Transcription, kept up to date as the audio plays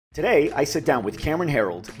Today, I sit down with Cameron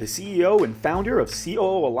Herold, the CEO and founder of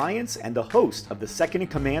COO Alliance and the host of the Second in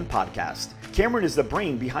Command podcast. Cameron is the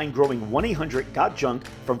brain behind growing 1-800-GOT-JUNK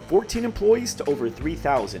from 14 employees to over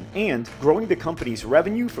 3,000 and growing the company's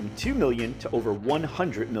revenue from $2 million to over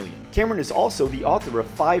 $100 million. Cameron is also the author of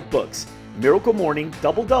 5 books, Miracle Morning,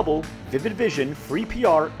 Double Double, Vivid Vision, Free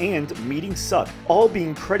PR, and Meetings Suck, all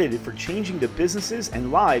being credited for changing the businesses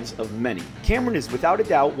and lives of many. Cameron is without a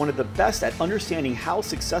doubt one of the best at understanding how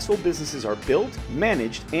successful businesses are built,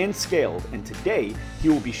 managed, and scaled, and today he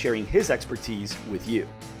will be sharing his expertise with you.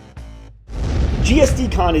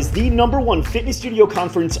 GSDCon is the #1 fitness studio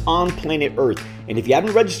conference on planet Earth, and if you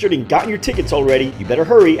haven't registered and gotten your tickets already, you better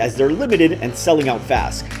hurry as they're limited and selling out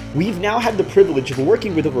fast. We've now had the privilege of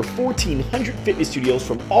working with over 1,400 fitness studios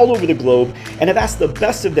from all over the globe and have asked the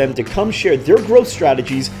best of them to come share their growth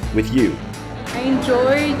strategies with you. I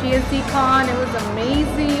enjoyed GSDCon. It was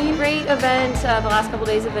amazing. Great event. The last couple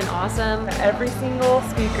days have been awesome. Every single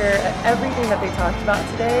speaker, everything that they talked about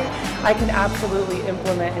today, I can absolutely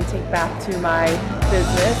implement and take back to my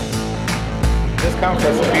business. This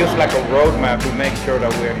conference feels like a roadmap to make sure that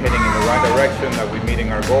we're heading in the right direction, that we're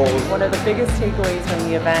meeting our goals. One of the biggest takeaways from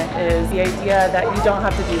the event is the idea that you don't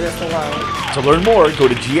have to do this alone. To learn more, go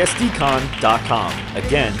to gsdcon.com.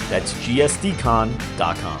 Again, that's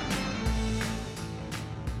gsdcon.com.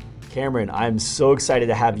 Cameron, I'm so excited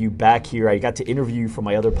to have you back here. I got to interview you for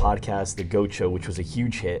my other podcast, The GOAT Show, which was a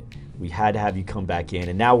huge hit. We had to have you come back in.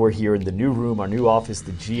 And now we're here in the new room, our new office,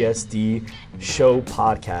 the GSD Show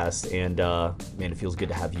podcast. And man, it feels good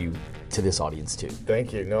to have you to this audience too.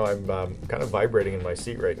 Thank you. No, I'm kind of vibrating in my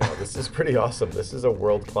seat right now. This is pretty awesome. This is a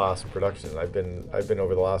world-class production. I've been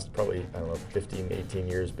over the last probably, 15, 18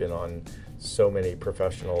 years, been on so many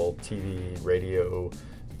professional TV, radio,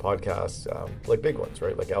 podcasts, like big ones,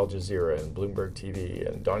 right? Like Al Jazeera and Bloomberg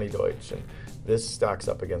TV and Donny Deutsch. And this stacks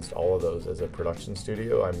up against all of those as a production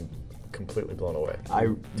studio. I'm completely blown away.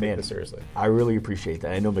 Take this seriously. I really appreciate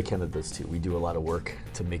that. I know McKenna does too. We do a lot of work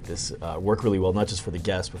to make this work really well, not just for the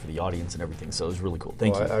guests, but for the audience and everything. So it was really cool.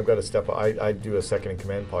 Thank you. I've got to step up. I do a Second in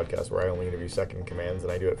Command podcast where I only interview Second in Commands,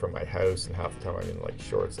 and I do it from my house, and half the time I'm in like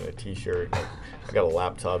shorts and a t-shirt. I got a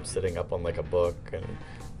laptop sitting up on like a book, and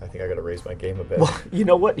I think I got to raise my game a bit. Well, you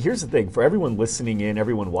know what? Here's the thing. For everyone listening in,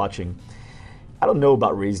 everyone watching, I don't know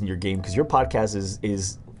about raising your game because your podcast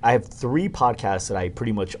is I have 3 podcasts that I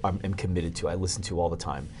pretty much am committed to. I listen to all the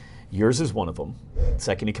time. Yours is one of them,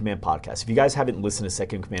 Second in Command podcast. If you guys haven't listened to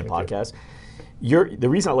Second in Command podcast, the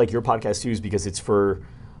reason I like your podcast too is because it's for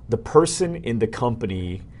the person in the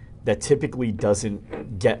company that typically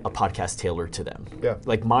doesn't get a podcast tailored to them. Yeah.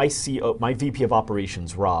 Like my VP of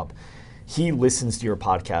operations, Rob, he listens to your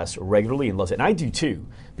podcast regularly and loves it. And I do too,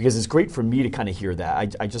 because it's great for me to kind of hear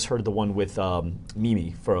that. I just heard the one with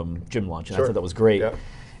Mimi from Gym Launch, and I thought that was great. Yeah.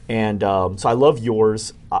 And so I love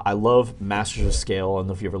yours. I love Masters of Scale. I don't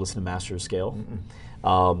know if you ever listen to Masters of Scale.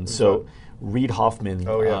 So Reid Hoffman,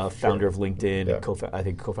 founder of LinkedIn, and I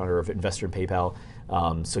think co-founder of Investor in PayPal.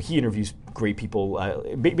 So he interviews great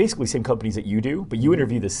people, basically same companies that you do, but you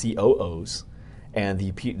interview the COOs. And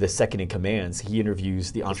the second in commands, he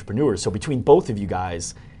interviews the entrepreneurs. So between both of you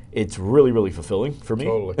guys, it's really, really fulfilling for me.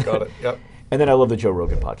 Totally, got it, yep. And then I love the Joe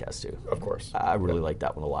Rogan podcast too. Of course. I really like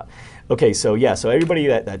that one a lot. Okay, so everybody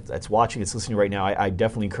that's watching, that's listening right now, I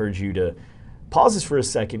definitely encourage you to pause this for a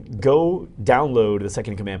second, go download the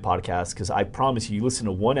Second in Command podcast, because I promise you listen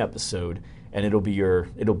to one episode and you'll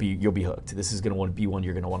be hooked. This is going to be one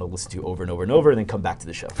you're going to want to listen to over and over and over, and then come back to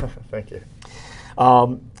the show. Thank you.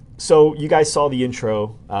 So you guys saw the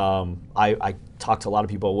intro. I talked to a lot of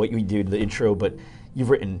people what you do in the intro, but you've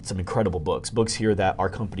written some incredible books here that our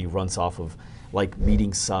company runs off of, like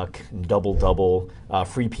Meetings Suck, and Double Double.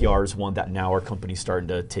 Free PR is one that now our company's starting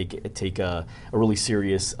to take a really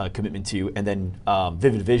serious commitment to, and then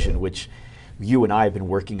Vivid Vision, which you and I have been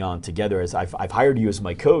working on together. As I've hired you as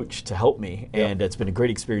my coach to help me, and it's been a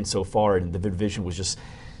great experience so far. And the Vivid Vision was just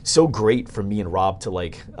so great for me and Rob to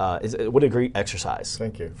what a great exercise.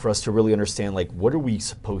 Thank you. For us to really understand, what are we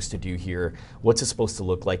supposed to do here? What's it supposed to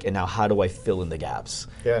look like? And now how do I fill in the gaps?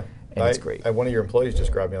 Yeah. And it's great. One of your employees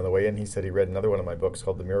just grabbed me on the way in. He said he read another one of my books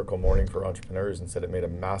called The Miracle Morning for Entrepreneurs, and said it made a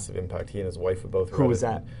massive impact. He and his wife have both read it. Who was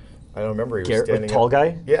that? I don't remember. He was standing tall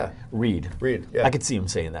guy? Yeah. Reid, yeah. I could see him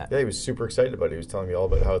saying that. Yeah, he was super excited about it. He was telling me all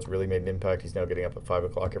about how it's really made an impact. He's now getting up at 5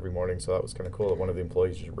 o'clock every morning, so that was kind of cool that one of the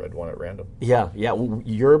employees just read one at random. Yeah. Well,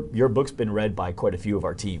 your book's been read by quite a few of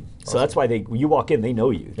our team. So that's why when you walk in, they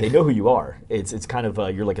know you. They know who you are. It's kind of,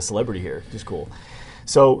 you're like a celebrity here. Just cool.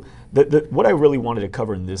 So what I really wanted to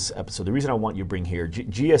cover in this episode, the reason I want you to bring here,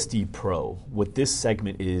 GSD Pro, what this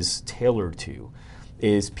segment is tailored to,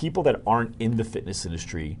 is people that aren't in the fitness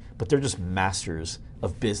industry, but they're just masters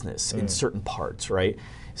of business in certain parts, right?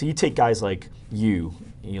 So you take guys like you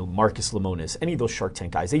know, Marcus Lemonis, any of those Shark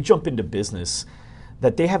Tank guys, they jump into business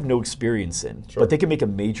that they have no experience in, but they can make a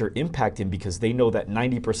major impact in because they know that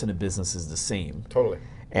 90% of business is the same. Totally.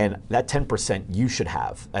 And that 10% you should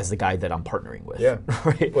have as the guy that I'm partnering with. Yeah.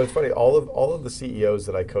 Right? Well, it's funny, all of the CEOs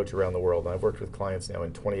that I coach around the world, and I've worked with clients now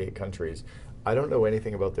in 28 countries, I don't know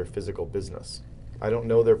anything about their physical business. I don't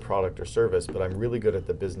know their product or service, but I'm really good at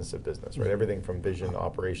the business of business, right? Everything from vision,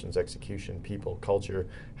 operations, execution, people, culture,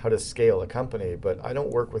 how to scale a company. But I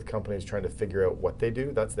don't work with companies trying to figure out what they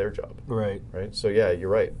do. That's their job. Right. Right. So yeah, you're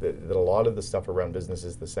right. That a lot of the stuff around business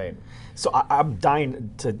is the same. So I'm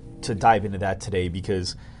dying to dive into that today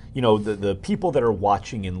because, you know, the people that are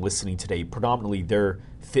watching and listening today, predominantly they're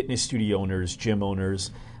fitness studio owners, gym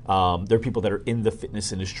owners. There are people that are in the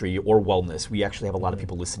fitness industry or wellness. We actually have a lot of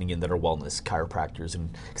people listening in that are wellness chiropractors,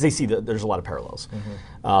 and because they see that there's a lot of parallels.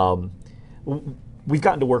 We've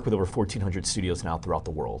gotten to work with over 1,400 studios now throughout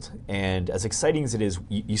the world, and as exciting as it is,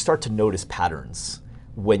 you start to notice patterns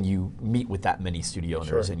when you meet with that many studio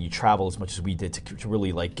owners and you travel as much as we did to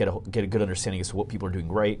really like get a good understanding as to what people are doing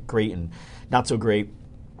great, and not so great.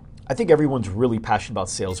 I think everyone's really passionate about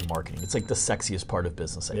sales and marketing. It's like the sexiest part of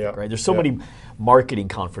business, I think, right? There's so many marketing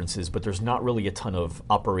conferences, but there's not really a ton of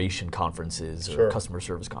operation conferences or customer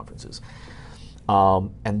service conferences.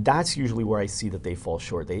 And that's usually where I see that they fall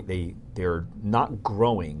short. They're not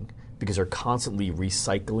growing because they're constantly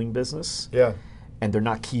recycling business. Yeah. And they're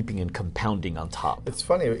not keeping and compounding on top. It's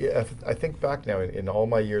funny, I think back now in all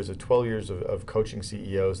my years of 12 years of coaching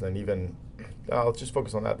CEOs, and then even, I'll just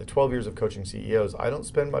focus on that, the 12 years of coaching CEOs, I don't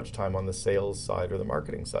spend much time on the sales side or the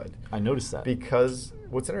marketing side. I noticed that. Because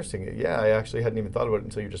what's interesting, I actually hadn't even thought about it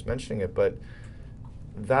until you're just mentioning it, but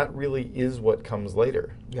that really is what comes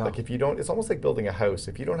later. Yeah. Like if you don't, it's almost like building a house.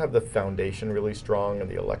 If you don't have the foundation really strong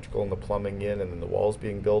and the electrical and the plumbing in and then the walls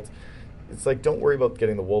being built, it's like, don't worry about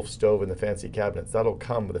getting the Wolf stove and the fancy cabinets. That'll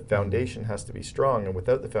come, but the foundation has to be strong. And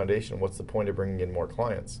without the foundation, what's the point of bringing in more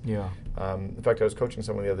clients? Yeah. In fact, I was coaching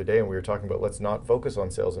someone the other day, and we were talking about let's not focus on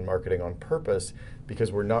sales and marketing on purpose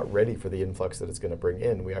because we're not ready for the influx that it's going to bring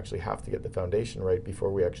in. We actually have to get the foundation right before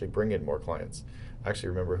we actually bring in more clients. I actually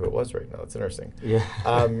remember who it was right now. That's interesting. Yeah.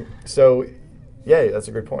 Yeah, that's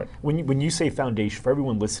a good point. When you say foundation, for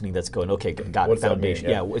everyone listening that's going, okay, got it, foundation.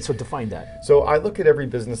 Yeah, so define that. So I look at every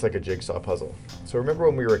business like a jigsaw puzzle. So remember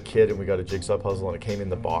when we were a kid and we got a jigsaw puzzle and it came in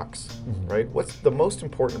the box, right? What's the most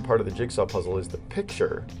important part of the jigsaw puzzle is the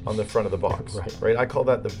picture on the front of the box, right? I call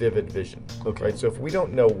that the vivid vision, right? So if we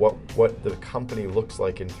don't know what the company looks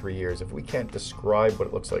like in 3 years, if we can't describe what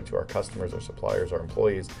it looks like to our customers, our suppliers, our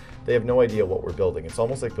employees, they have no idea what we're building. It's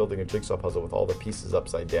almost like building a jigsaw puzzle with all the pieces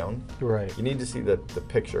upside down. Right. You need to see the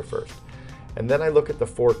picture first. And then I look at the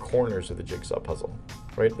four corners of the jigsaw puzzle,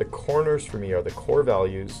 right? The corners for me are the core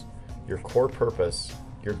values, your core purpose,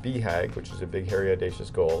 your BHAG, which is a big, hairy,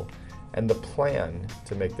 audacious goal, and the plan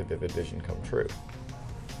to make the vivid vision come true.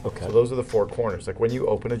 Okay. So those are the four corners. Like when you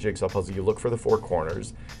open a jigsaw puzzle, you look for the four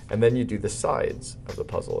corners, and then you do the sides of the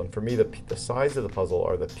puzzle. And for me, the sides of the puzzle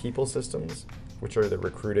are the people systems, which are the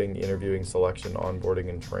recruiting, interviewing, selection, onboarding,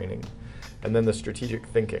 and training. And then the strategic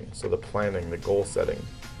thinking, so the planning, the goal setting.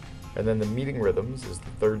 And then the meeting rhythms is the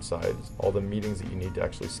third side, all the meetings that you need to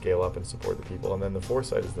actually scale up and support the people. And then the fourth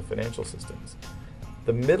side is the financial systems.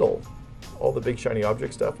 The middle, all the big shiny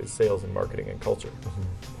object stuff, is sales and marketing and culture.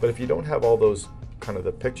 But if you don't have all those, kind of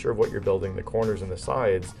the picture of what you're building, the corners and the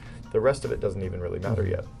sides, the rest of it doesn't even really matter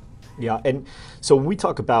yet. Yeah, and so when we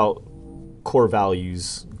talk about core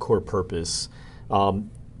values, core purpose,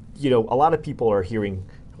 you know, a lot of people are hearing,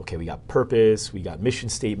 okay, we got purpose, we got mission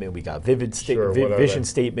statement, we got vision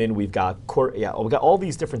statement, we've got core, we got all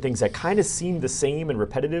these different things that kind of seem the same and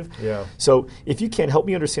repetitive. Yeah. So if you can help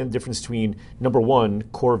me understand the difference between, number one,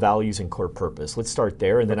 core values and core purpose. Let's start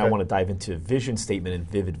there, and then I want to dive into vision statement and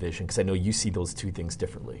vivid vision, because I know you see those two things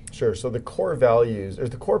differently. Sure, so the core values, or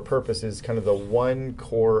the core purpose is kind of the one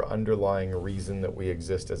core underlying reason that we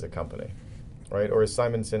exist as a company, right? Or as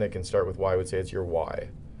Simon Sinek in Start With Why would say, it's your why.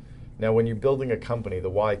 Now, when you're building a company, the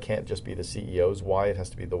why can't just be the CEO's why, it has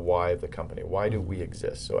to be the why of the company. Why do we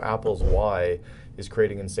exist? So Apple's why is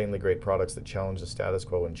creating insanely great products that challenge the status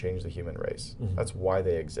quo and change the human race. That's why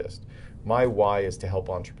they exist. My why is to help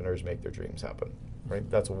entrepreneurs make their dreams happen, right?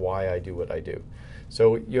 That's why I do what I do.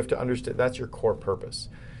 So you have to understand, that's your core purpose.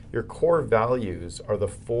 Your core values are the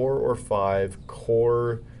 4 or 5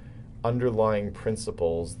 core underlying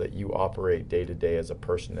principles that you operate day to day as a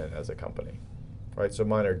person and as a company. Right, so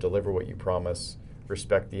mine are deliver what you promise,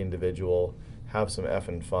 respect the individual, have some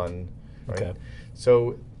effing fun, right? Okay.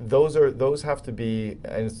 So those have to be,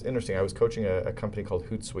 and it's interesting. I was coaching a company called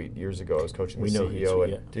Hootsuite years ago. I was coaching the We know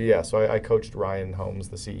CEO. Hootsuite, So I coached Ryan Holmes,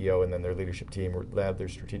 the CEO, and then their leadership team led their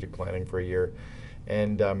strategic planning for a year.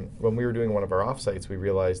 And when we were doing one of our offsites, we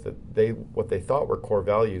realized that what they thought were core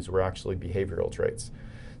values were actually behavioral traits.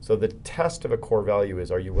 So the test of a core value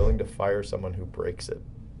is, are you willing to fire someone who breaks it?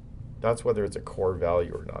 That's whether it's a core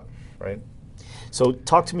value or not, right? So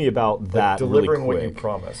talk to me about that delivering really quick. what you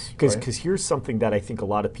promise. Because here's something that I think a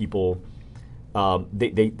lot of people,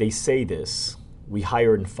 they say this, we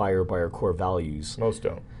hire and fire by our core values. Most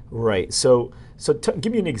don't. Right. So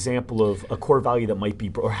give me an example of a core value that might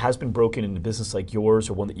be or has been broken in a business like yours,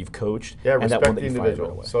 or one that you've coached. Yeah, and respect that one the that you fired right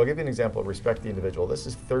individual. away. So I'll give you an example of respect the individual. This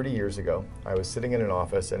is 30 years ago. I was sitting in an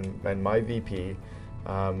office, and my VP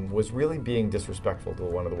was really being disrespectful to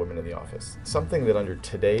one of the women in the office. Something that under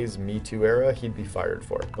today's Me Too era, he'd be fired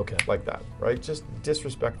for. Okay. Like that, right? Just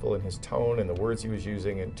disrespectful in his tone and the words he was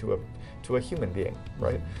using, and to a human being,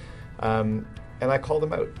 right? And I called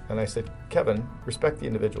him out, and I said, Kevin, respect the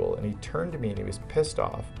individual. And he turned to me, and he was pissed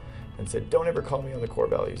off and said, don't ever call me on the core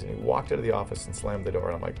values. And he walked out of the office and slammed the door,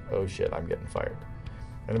 and I'm like, oh shit, I'm getting fired.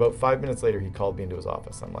 And about 5 minutes later, he called me into his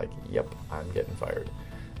office. I'm like, yep, I'm getting fired.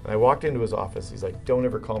 And I walked into his office. He's like, don't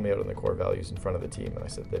ever call me out on the core values in front of the team. And I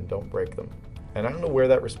said, then don't break them. And I don't know where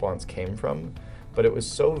that response came from, but it was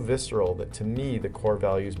so visceral that to me, the core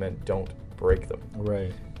values meant don't break them.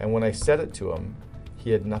 Right. And when I said it to him, he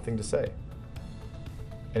had nothing to say.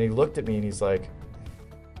 And he looked at me and he's like,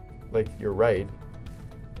 you're right.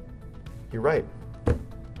 You're right.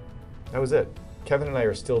 That was it. Kevin and I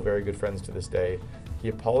are still very good friends to this day. He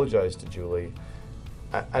apologized to Julie.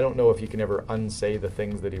 I don't know if you can ever unsay the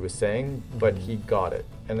things that he was saying, but he got it.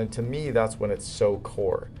 And then to me, that's when it's so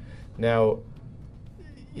core. Now,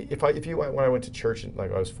 when I went to church,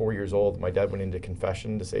 like I was 4 years old, my dad went into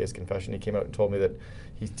confession to say his confession. He came out and told me that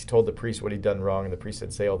he told the priest what he'd done wrong, and the priest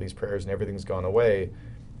said, say all these prayers and everything's gone away.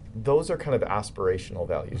 Those are kind of aspirational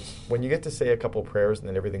values. When you get to say a couple prayers and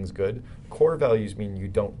then everything's good, core values mean you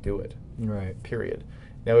don't do it. Right. Period.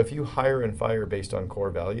 Now, if you hire and fire based on core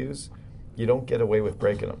values, you don't get away with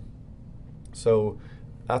breaking them. So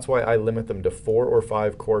that's why I limit them to 4 or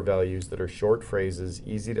 5 core values that are short phrases,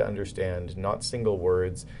 easy to understand, not single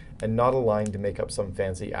words, and not aligned to make up some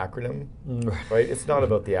fancy acronym. Right? It's not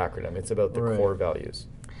about the acronym. It's about the core values.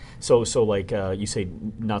 So like you say,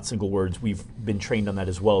 not single words. We've been trained on that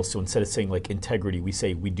as well. So instead of saying like integrity, we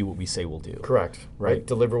say we do what we say we'll do. Correct. Right.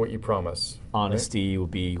 Deliver what you promise. Honesty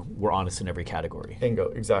would be we're honest in every category. Bingo.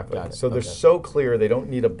 Exactly. Got it. So they're Okay. so clear. They don't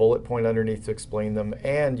need a bullet point underneath to explain them,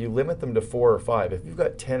 and you limit them to 4 or 5. If you've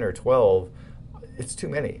got 10 or 12, it's too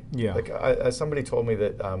many. Yeah. Like somebody told me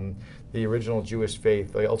that the original Jewish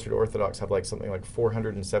faith, the ultra Orthodox, have like something like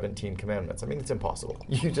 417 commandments. I mean, it's impossible.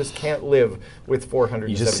 You just can't live with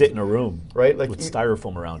 417. You just sit in a room, right? Like with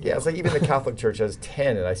styrofoam around you. Yeah, it's like even the Catholic Church has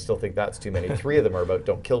 10, and I still think that's too many. 3 of them are about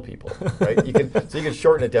don't kill people, right? You can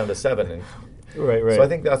shorten it down to 7. And Right. so I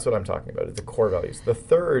think that's what I'm talking about. It's the core values. The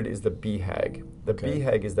third is the BHAG. The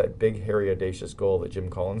BHAG is that big, hairy, audacious goal that Jim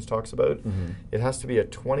Collins talks about. Mm-hmm. It has to be a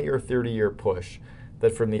 20 or 30-year push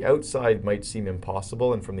that from the outside might seem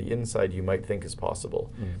impossible, and from the inside you might think is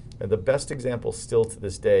possible. Mm. And the best example still to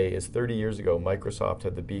this day is 30 years ago, Microsoft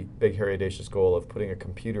had the big, hairy, audacious goal of putting a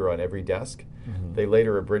computer on every desk. Mm-hmm. They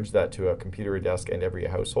later abridged that to a computer a desk in every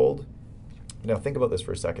household. Now think about this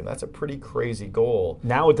for a second. That's a pretty crazy goal.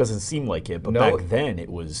 Now it doesn't seem like it, but back then it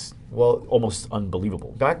was almost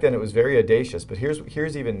unbelievable. Back then it was very audacious, but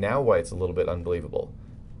here's even now why it's a little bit unbelievable.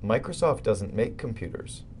 Microsoft doesn't make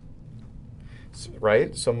computers.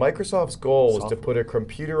 Right? So Microsoft's goal was to put a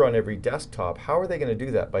computer on every desktop. How are they going to do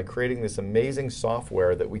that? By creating this amazing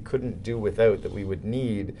software that we couldn't do without, that we would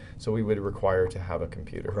need, so we would require to have a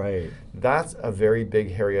computer. Right. That's a very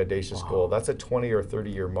big, hairy, audacious goal. That's a 20 or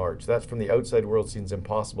 30-year march. That's from the outside world seems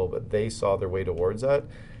impossible, but they saw their way towards that,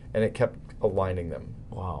 and it kept aligning them.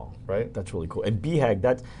 Wow. Right? That's really cool. And BHAG,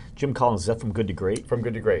 that Jim Collins, is that from good to great? From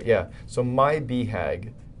good to great, yeah. So my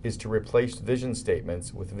BHAG is to replace vision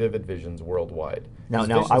statements with vivid visions worldwide.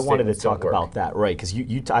 Now I wanted to talk about that, right? Because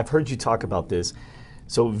I've heard you talk about this.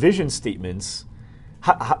 So vision statements,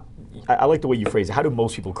 I like the way you phrase it. How do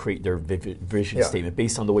most people create their vision statement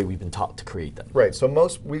based on the way we've been taught to create them? Right. So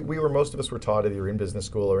most of us were taught either in business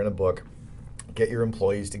school or in a book. Get your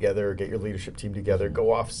employees together, get your leadership team together,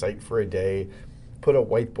 go off site for a day, put a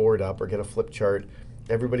whiteboard up or get a flip chart.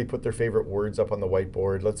 Everybody put their favorite words up on the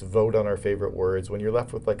whiteboard. Let's vote on our favorite words. When you're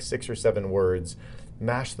left with like 6 or 7 words,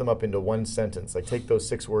 mash them up into one sentence. Like take those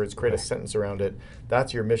 6 words, create a sentence around it.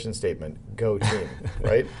 That's your mission statement. Go team,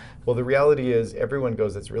 right? Well, the reality is everyone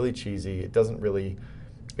goes, it's really cheesy. It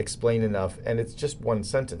explain enough, and it's just one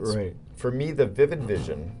sentence. Right. For me, the vivid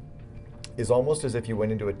vision is almost as if you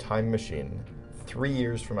went into a time machine 3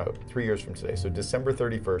 years from today. So December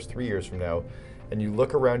 31st, 3 years from now, and you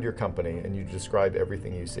look around your company and you describe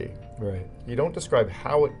everything you see. Right. You don't describe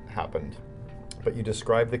how it happened, but you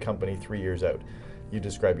describe the company 3 years out. You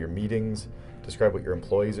describe your meetings, describe what your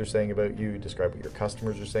employees are saying about you, describe what your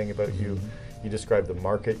customers are saying about you, you describe the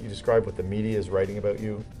market, you describe what the media is writing about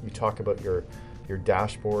you, you talk about your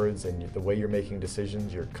dashboards and the way you're making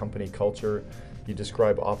decisions, your company culture, you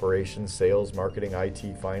describe operations, sales, marketing,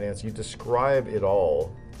 IT, finance, you describe it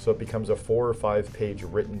all so it becomes a 4 or 5 page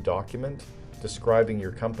written document describing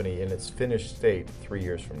your company in its finished state 3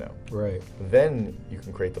 years from now. Right. Then you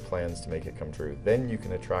can create the plans to make it come true. Then you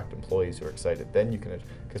can attract employees who are excited. Then you can,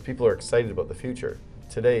 because people are excited about the future.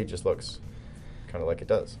 Today just looks kind of like it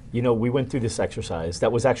does. You know, we went through this exercise.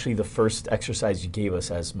 That was actually the first exercise you gave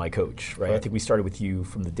us as my coach, right? I think we started with you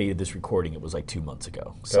from the date of this recording. It was like 2 months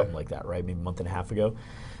ago, something like that, right? Maybe a month and a half ago.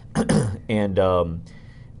 And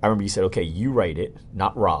I remember you said, okay, you write it,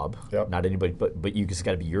 not Rob, not anybody, but you just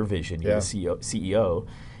got to be your vision. You're the CEO,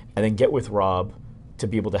 and then get with Rob to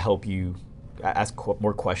be able to help you ask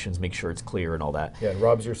more questions, make sure it's clear and all that. Yeah, and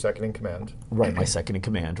Rob's your second in command. Right, my second in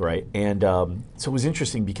command, right? And so it was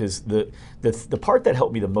interesting because the part that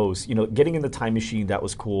helped me the most, you know, getting in the time machine, that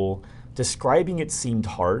was cool. Describing it seemed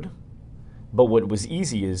hard, but what was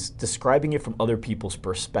easy is describing it from other people's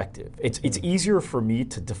perspective. It's easier for me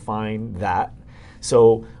to define that.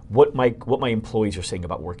 So what my employees are saying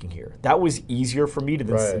about working here, that was easier for me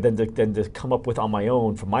than to come up with on my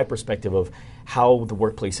own from my perspective of how the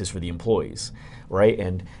workplace is for the employees, right?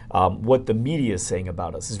 And what the media is saying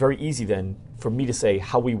about us is very easy then for me to say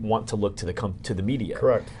how we want to look to the media.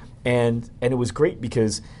 Correct. And it was great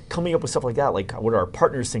because coming up with stuff like that, like what do our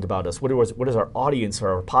partners think about us? What is our audience or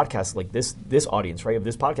our podcast, like this audience, right, of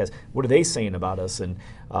this podcast, what are they saying about us? And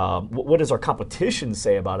what does our competition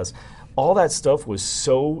say about us? All that stuff was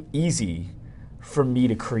so easy for me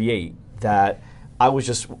to create that I was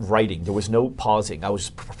just writing. There was no pausing. I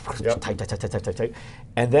was just type.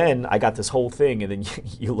 And then I got this whole thing, and then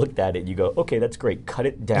you looked at it and you go, okay, that's great. Cut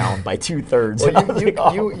it down by 2/3.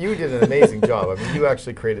 Well, you did an amazing job. I mean, you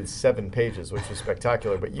actually created 7 pages, which was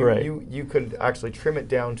spectacular. But you could actually trim it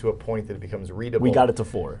down to a point that it becomes readable. We got it to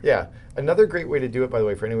 4. Yeah. Another great way to do it, by the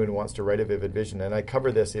way, for anyone who wants to write a vivid vision, and I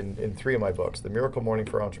cover this in 3 of my books, The Miracle Morning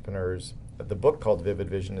for Entrepreneurs, the book called Vivid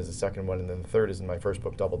Vision is the second one, and then the third is in my first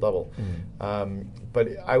book, Double Double. But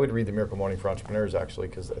I would read The Miracle Morning for Entrepreneurs, actually,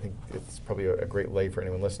 because I think it's probably a great lay for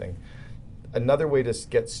anyone listening. Another way to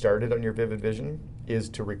get started on your vivid vision is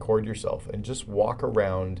to record yourself and just walk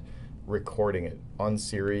around recording it on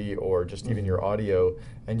Siri or just even your audio,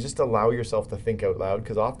 and just allow yourself to think out loud,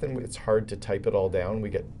 because often it's hard to type it all down. We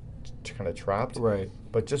get kind of trapped. Right.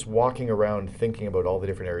 But just walking around thinking about all the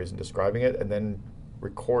different areas and describing it, and then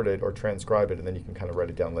record it or transcribe it, and then you can kind of write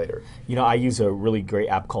it down later. You know, I use a really great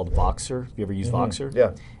app called Voxer. Have you ever used Voxer?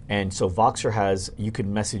 Yeah. And so Voxer you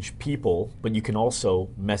can message people, but you can also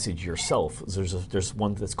message yourself. There's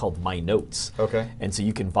one that's called My Notes. Okay. And so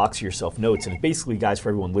you can Voxer yourself notes. And basically, guys, for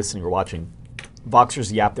everyone listening or watching, Voxer is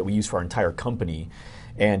the app that we use for our entire company.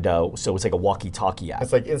 And so it's like a walkie-talkie app.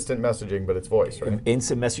 It's like instant messaging, but it's voice, right?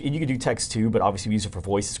 Instant messaging. And you can do text too, but obviously we use it for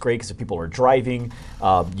voice. It's great because if people are driving,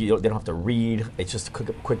 they don't have to read. It's just a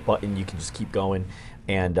quick button. You can just keep going.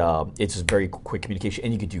 And it's just very quick communication.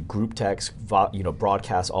 And you can do group text,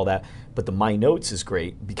 broadcast, all that. But the My Notes is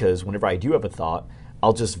great because whenever I do have a thought,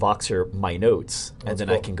 I'll just Voxer My Notes, and then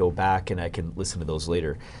cool. I can go back and I can listen to those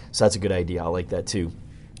later. So that's a good idea. I like that too.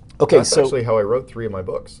 Okay, that's actually how I wrote 3 of my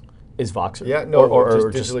books. Is Voxer? Yeah, no, or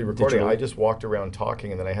just digitally recording. Digitally? I just walked around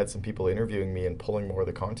talking, and then I had some people interviewing me and pulling more of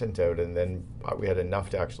the content out, and then we had enough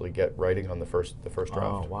to actually get writing on the first draft.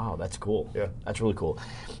 Oh, wow, that's cool. Yeah. That's really cool.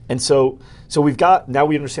 And so we've got, now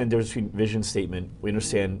we understand the difference between vision statement, we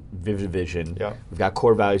understand vivid vision, yeah. We've got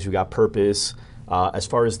core values, we've got purpose. As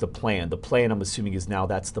far as the plan I'm assuming is now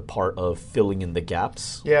that's the part of filling in the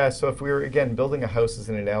gaps. Yeah, so if we were, again, building a house as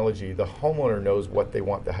an analogy, the homeowner knows what they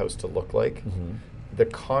want the house to look like. Mm-hmm. The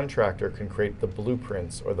contractor can create the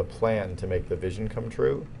blueprints or the plan to make the vision come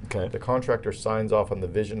true. Okay. The contractor signs off on the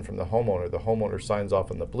vision from the homeowner signs off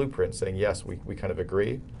on the blueprint saying, yes, we kind of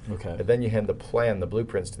agree. Okay. And then you hand the plan, the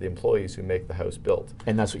blueprints to the employees who make the house built.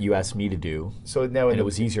 And that's what you asked me to do. So now and it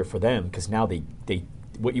was easier for them because now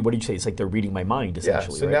what do you say? It's like they're reading my mind,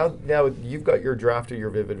 essentially. So right? now you've got your draft of your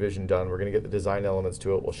Vivid Vision done. We're going to get the design elements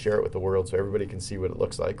to it. We'll share it with the world so everybody can see what it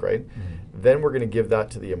looks like, right? Then we're going to give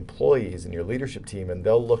that to the employees and your leadership team, and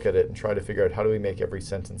they'll look at it and try to figure out how do we make every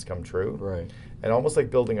sentence come true. Right. And almost like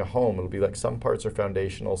building a home, it'll be like some parts are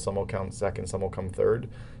foundational, some will come second, some will come third.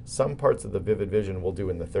 Some parts of the Vivid Vision we'll do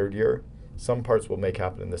in the third year. Some parts will make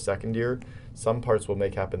happen in the second year. Some parts will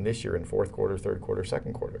make happen this year in fourth quarter, third quarter,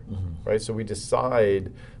 second quarter, right? So we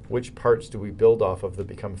decide which parts do we build off of that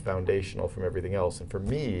become foundational from everything else. And for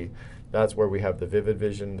me, that's where we have the Vivid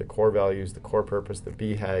Vision, the core values, the core purpose, the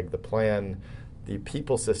BHAG, the plan, the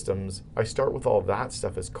people systems. I start with all that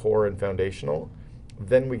stuff as core and foundational.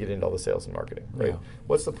 Then we get into all the sales and marketing, right? Yeah.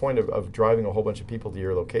 What's the point of driving a whole bunch of people to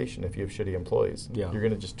your location if you have shitty employees? Yeah. You're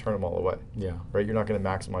going to just turn them all away, Yeah. right? You're not going to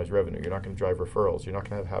maximize revenue. You're not going to drive referrals. You're not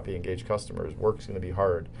going to have happy, engaged customers. Work's going to be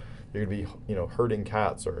hard. You're going to be, herding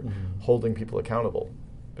cats or holding people accountable.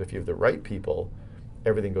 But if you have the right people,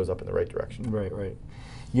 everything goes up in the right direction. Right, right.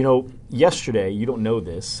 Yesterday, you don't know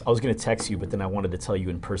this, I was going to text you, but then I wanted to tell you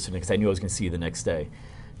in person because I knew I was going to see you the next day.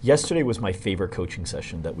 Yesterday was my favorite coaching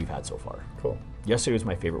session that we've had so far. Cool. Yesterday was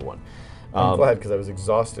my favorite one. I'm glad because I was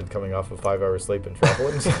exhausted coming off of 5 hours sleep and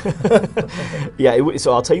traveling. Yeah,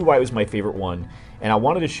 so I'll tell you why it was my favorite one. And I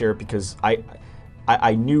wanted to share it because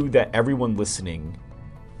I knew that everyone listening,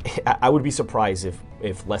 I would be surprised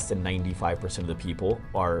if less than 95% of the people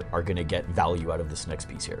are going to get value out of this next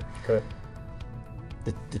piece here. Okay.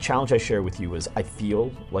 The challenge I share with you is I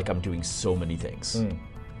feel like I'm doing so many things.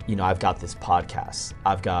 I've got this podcast.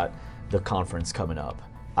 I've got the conference coming up.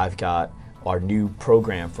 I've got our new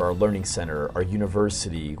program for our learning center, our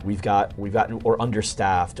university. We're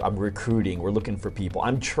understaffed. I'm recruiting. We're looking for people.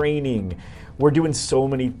 I'm training. We're doing so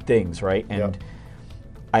many things, right? And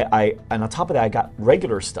and on top of that, I got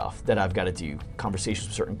regular stuff that I've got to do, conversations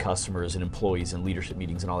with certain customers and employees and leadership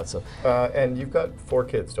meetings and all that stuff. And you've got 4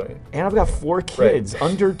 kids, don't you? And I've got 4 kids,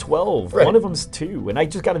 under 12. Right. One of them's 2, and I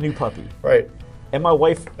just got a new puppy. Right. And my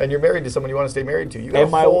wife... And you're married to someone you want to stay married to. You got a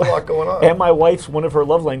whole lot going on. And my wife's, one of her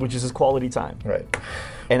love languages is quality time. Right.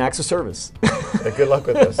 And acts of service. Good luck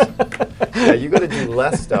with this. Yeah, you got to do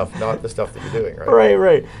less stuff, not the stuff that you're doing, right?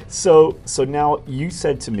 Right. So now you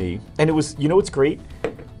said to me, and it was, what's great?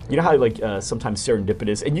 You know how sometimes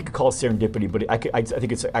serendipitous, and you could call it serendipity, but I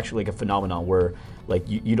think it's actually like a phenomenon where like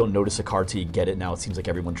you don't notice a car till you get it. Now it seems like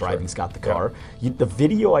everyone driving's got the car. The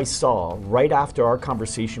video I saw right after our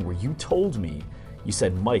conversation where you told me, you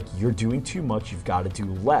said, Mike, you're doing too much, you've got to do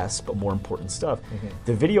less, but more important stuff.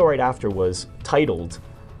 The video right after was titled,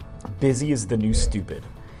 Busy is the New Stupid.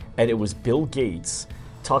 And it was Bill Gates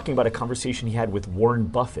talking about a conversation he had with Warren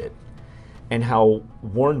Buffett and how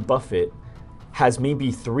Warren Buffett has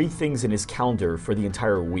maybe 3 things in his calendar for the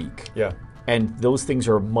entire week. Yeah. And those things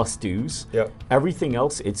are must-dos. Yeah. Everything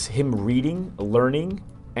else, it's him reading, learning,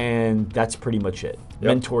 and that's pretty much it.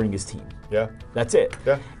 Yep. Mentoring his team. Yeah. That's it.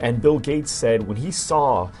 Yeah. And Bill Gates said when he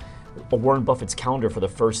saw Warren Buffett's calendar for the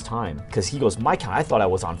first time, because he goes, my calendar, I thought I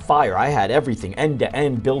was on fire. I had everything end to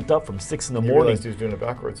end built up from 6 in the morning. Realized he was doing it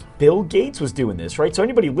backwards. Bill Gates was doing this, right? So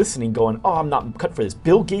anybody listening going, I'm not cut for this.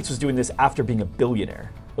 Bill Gates was doing this after being a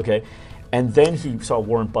billionaire, okay? And then he saw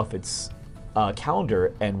Warren Buffett's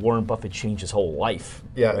calendar, and Warren Buffett changed his whole life.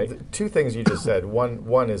 Yeah, right? 2 things you just said.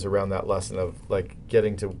 One is around that lesson of like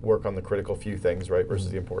getting to work on the critical few things, right,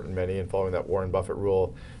 versus the important many, and following that Warren Buffett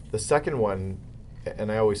rule. The second one,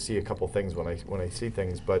 and I always see a couple things when I see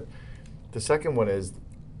things, but the second one is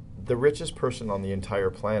the richest person on the entire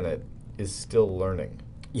planet is still learning.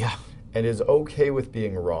 Yeah. And is okay with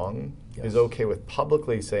being wrong, Yes. is okay with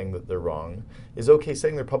publicly saying that they're wrong, is okay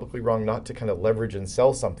saying they're publicly wrong not to kind of leverage and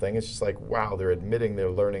sell something. It's just like, wow, they're admitting they're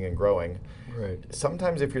learning and growing. Right.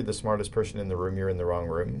 Sometimes if you're the smartest person in the room, you're in the wrong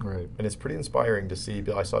room. Right. And it's pretty inspiring to see.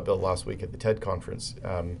 I saw Bill last week at the TED conference.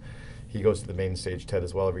 He goes to the main stage TED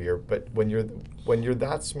as well every year. But when you're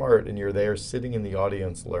that smart and you're there sitting in the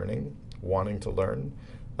audience learning, wanting to learn,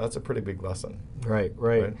 that's a pretty big lesson. Right.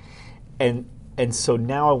 And so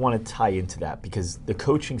now I want to tie into that because the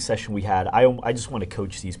coaching session we had, I just want to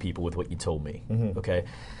coach these people with what you told me, okay?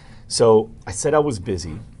 So I said I was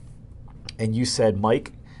busy, and you said,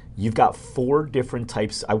 Mike, you've got 4 different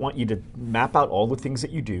types. I want you to map out all the things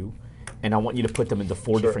that you do, and I want you to put them into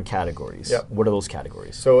 4 different categories. Yep. What are those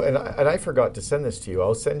categories? So, and I forgot to send this to you.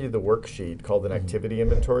 I'll send you the worksheet called an activity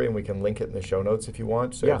inventory, and we can link it in the show notes if you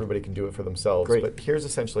want, so everybody can do it for themselves. Great. But here's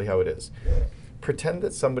essentially how it is. Pretend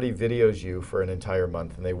that somebody videos you for an entire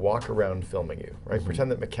month and they walk around filming you, right? Pretend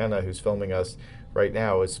that McKenna, who's filming us right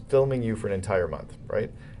now, is filming you for an entire month, right?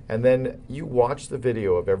 And then you watch the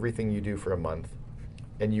video of everything you do for a month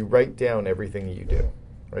and you write down everything that you do.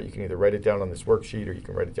 right? You can either write it down on this worksheet or you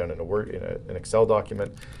can write it down in an Excel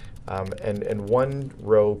document. And one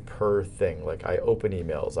row per thing. Like I open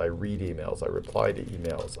emails, I read emails, I reply to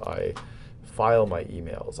emails, I file my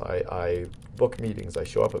emails, I book meetings, I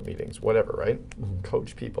show up at meetings, whatever, right?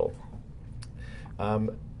 Coach people.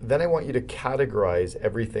 Then I want you to categorize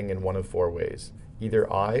everything in one of 4 ways.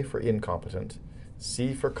 Either I for incompetent,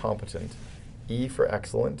 C for competent, E for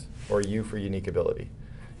excellent, or U for unique ability.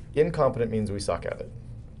 Incompetent means we suck at it.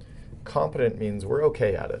 Competent means we're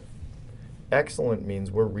okay at it. Excellent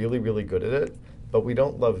means we're really, really good at it, but we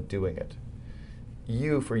don't love doing it.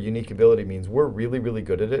 U for unique ability means we're really, really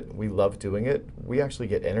good at it. We love doing it. We actually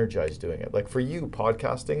get energized doing it. Like for you,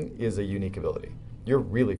 podcasting is a unique ability. You're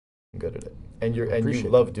really good at it, and you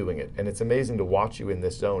love doing it. And it's amazing to watch you in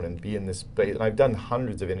this zone and be in this space. And I've done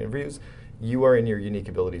hundreds of interviews. You are in your unique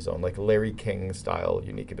ability zone, like Larry King style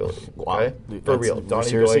unique ability. Wow. Okay? For real. Donnie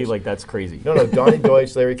seriously, Deutsch. like that's crazy. No, Donnie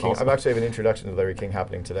Deutsch, Larry King. Awesome. I'm actually have an introduction to Larry King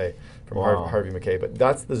happening today from Harvey McKay, but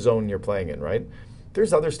that's the zone you're playing in, right?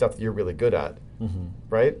 There's other stuff that you're really good at,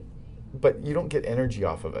 right? But you don't get energy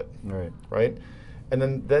off of it, right? And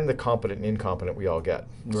then the competent and incompetent we all get.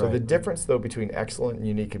 So the difference, though, between excellent and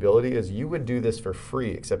unique ability is you would do this for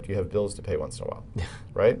free, except you have bills to pay once in a while,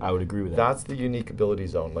 right? I would agree with that. That's the unique ability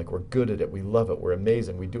zone. Like we're good at it, we love it, we're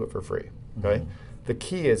amazing, we do it for free, okay? The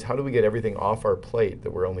key is how do we get everything off our plate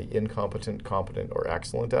that we're only incompetent, competent, or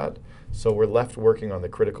excellent at, so we're left working on the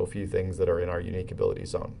critical few things that are in our unique ability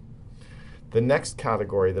zone. The next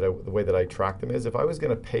category, the way that I track them is if I was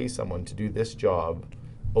going to pay someone to do this job,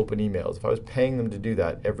 open emails, if I was paying them to do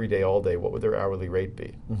that every day, all day, what would their hourly rate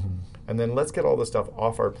be? And then let's get all the stuff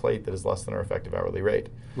off our plate that is less than our effective hourly rate.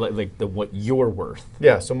 Like what you're worth.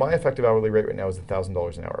 Yeah, so my effective hourly rate right now is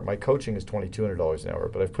 $1,000 an hour. My coaching is $2,200 an hour,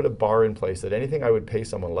 but I've put a bar in place that anything I would pay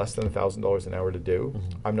someone less than $1,000 an hour to do,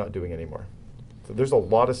 I'm not doing anymore. So there's a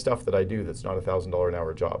lot of stuff that I do that's not a $1,000 an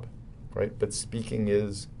hour job, right? But speaking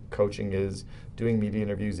is, coaching is, doing media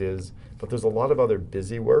interviews is, but there's a lot of other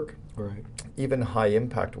busy work, even high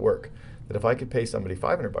impact work, that if I could pay somebody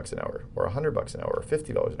 $500 an hour or $100 an hour or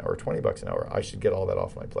 $50 an hour or $20 an hour, I should get all that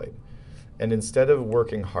off my plate. And instead of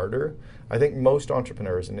working harder, I think most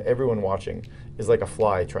entrepreneurs and everyone watching is like a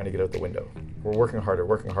fly trying to get out the window. We're working harder,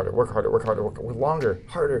 work longer,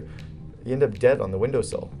 harder. You end up dead on the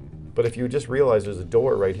windowsill. But if you just realize there's a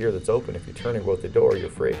door right here that's open, if you turn and go out the door, you're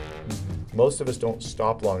free. Most of us don't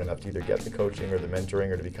stop long enough to either get the coaching or the mentoring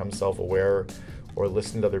or to become self-aware or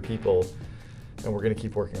listen to other people, and we're going to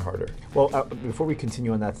keep working harder. Well, before we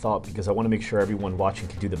continue on that thought, because I want to make sure everyone watching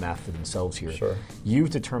can do the math for themselves here. Sure. You've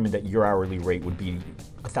determined that your hourly rate would be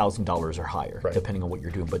 $1,000 or higher, depending on what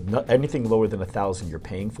you're doing, but anything lower than $1,000 you're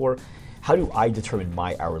paying for. How do I determine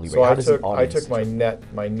my hourly rate? So How does the I audience took my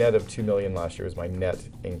net of $2 million last year was my net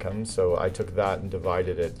income. So I took that and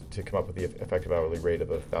divided it to come up with the effective hourly rate of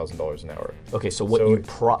 $1,000 an hour. Okay, so what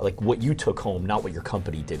what you took home, not what your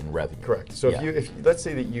company did in revenue. Correct. So if let's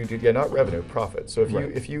say that you do not revenue, profit. So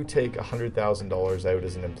if you take $100,000 out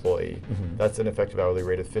as an employee, that's an effective hourly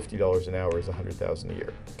rate of $50 an hour is $100,000 a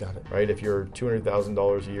year. Got it. Right. If you're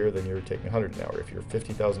 $200,000 a year, then you're taking $100 an hour. If you're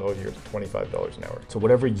 $50,000 a year, it's $25 an hour. So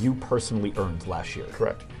whatever you personally earned last year.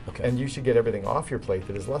 Correct. Okay. And you should get everything off your plate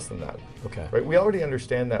that is less than that. Okay. Right. We already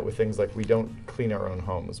understand that with things like we don't clean our own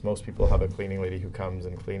homes. Most people have a cleaning lady who comes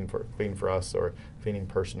and clean for us, or cleaning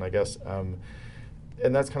person, I guess.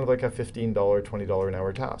 And that's kind of like a $15, $20 an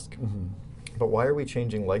hour task. But why are we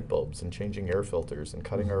changing light bulbs and changing air filters and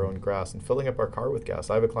cutting our own grass and filling up our car with gas?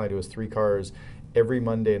 I have a client who has 3 cars. Every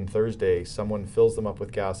Monday and Thursday, someone fills them up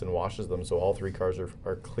with gas and washes them, so all 3 cars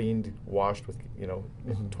are cleaned, washed with,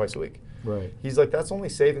 twice a week. Right. He's like, that's only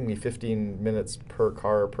saving me 15 minutes per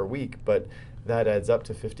car per week, but that adds up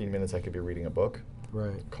to 15 minutes I could be reading a book,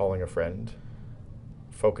 calling a friend,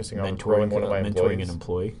 focusing on growing one of my employees. Mentoring an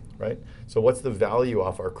employee. Right? So what's the value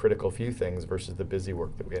off our critical few things versus the busy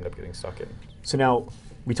work that we end up getting stuck in? So now,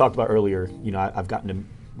 we talked about earlier, I've gotten to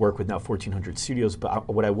work with now 1,400 studios, but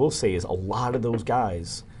what I will say is a lot of those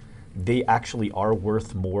guys, they actually are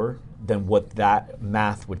worth more than what that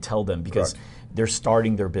math would tell them, because they're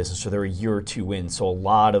starting their business, or they're a year or 2 in, so a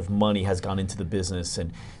lot of money has gone into the business,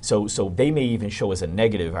 and so they may even show as a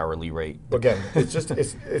negative hourly rate. Again, it's just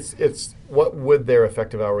it's what would their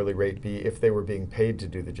effective hourly rate be if they were being paid to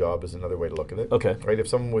do the job is another way to look at it. Okay. Right? If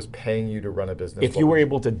someone was paying you to run a business, if you were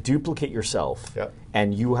able to duplicate yourself,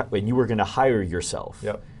 and you were going to hire yourself,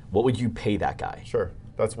 what would you pay that guy? Sure.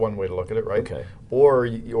 That's one way to look at it, right? Okay.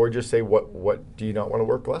 Or just say, what do you not want to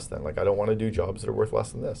work less than? Like, I don't want to do jobs that are worth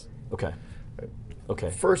less than this. Okay. Okay.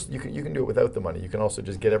 First, you can do it without the money. You can also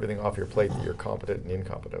just get everything off your plate that you're competent and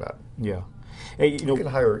incompetent at. Yeah. Hey, You can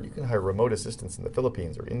hire remote assistants in the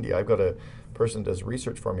Philippines or India. I've got a person that does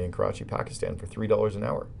research for me in Karachi, Pakistan for $3 an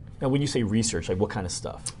hour. Now, when you say research, like what kind of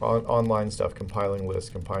stuff? Online stuff, compiling lists,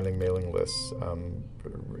 compiling mailing lists,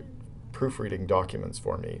 proofreading documents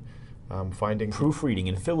for me, finding Proofreading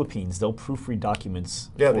in Philippines, they'll proofread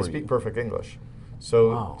documents. Yeah, for they speak you. perfect English.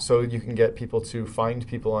 So, Wow. so you can get people to find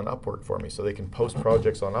people on Upwork for me. So they can post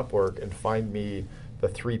projects on Upwork and find me the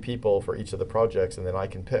 3 people for each of the projects, and then I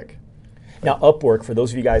can pick. Now, Upwork, for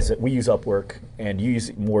those of you guys that we use Upwork, and you use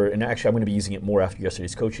it more, and actually I'm going to be using it more after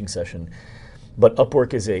yesterday's coaching session, but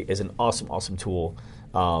Upwork is an awesome tool.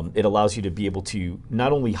 It allows you to be able to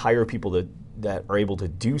not only hire people that are able to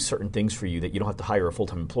do certain things for you that you don't have to hire a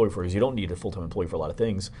full-time employee for, because you don't need a full-time employee for a lot of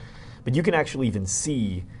things, but you can actually even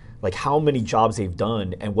see like how many jobs they've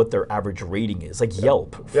done and what their average rating is, like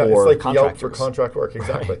Yelp for Yeah, it's like contractors. Yelp for contract work,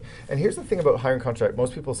 exactly. Right. And here's the thing about hiring contract.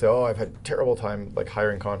 Most people say, "Oh, I've had a terrible time like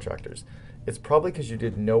hiring contractors." It's probably because you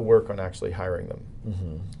did no work on actually hiring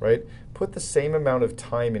them, right? Put the same amount of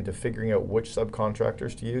time into figuring out which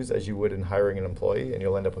subcontractors to use as you would in hiring an employee, and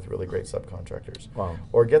you'll end up with really great subcontractors. Wow.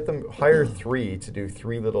 Or hire 3 to do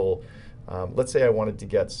 3 little. Let's say I wanted to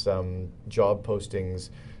get some job postings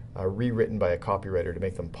rewritten by a copywriter to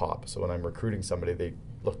make them pop. So when I'm recruiting somebody, they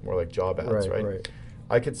look more like job ads, right?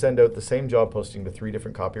 I could send out the same job posting to 3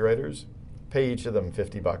 different copywriters, pay each of them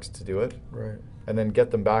 $50 to do it, Right. and then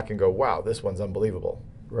get them back and go, wow, this one's unbelievable.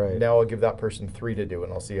 Right. Now I'll give that person 3 to do,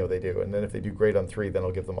 and I'll see how they do. And then if they do great on 3, then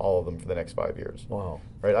I'll give them all of them for the next 5 years. Wow.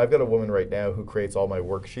 Right? I've got a woman right now who creates all my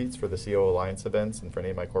worksheets for the CO Alliance events and for any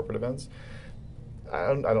of my corporate events. I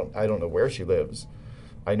don't know where she lives.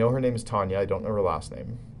 I know her name is Tanya. I don't know her last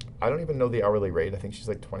name. I don't even know the hourly rate. I think she's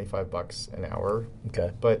like $25 an hour.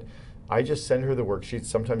 Okay. But I just send her the worksheets,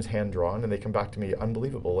 sometimes hand drawn, and they come back to me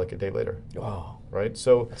unbelievable like a day later. Wow. Right?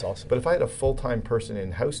 So That's awesome. But if I had a full-time person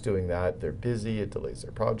in-house doing that, they're busy, it delays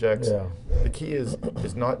their projects. Yeah. The key is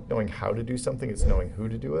not knowing how to do something, it's knowing who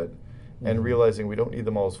to do it. And realizing we don't need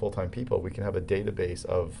them all as full-time people. We can have a database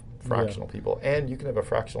of fractional people, and you can have a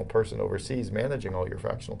fractional person overseas managing all your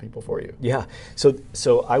fractional people for you. Yeah.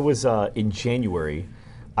 So I was in January.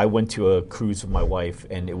 I went to a cruise with my wife,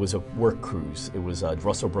 and it was a work cruise. It was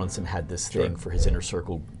Russell Brunson had this thing for his inner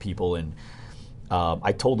circle people, and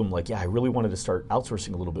I told him like, yeah, I really wanted to start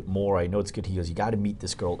outsourcing a little bit more. I know it's good. He goes, you got to meet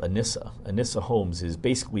this girl, Anissa. Anissa Holmes is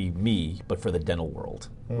basically me, but for the dental world,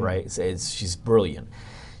 right? She's brilliant.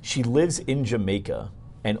 She lives in Jamaica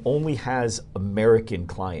and only has American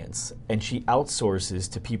clients, and she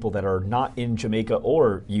outsources to people that are not in Jamaica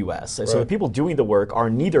or U.S. So the people doing the work are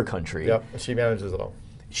in neither country. Yep, she manages it all.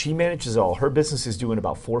 She manages it all. Her business is doing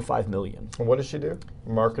about $4 or $5 million. And what does she do?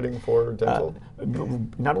 Marketing for dental?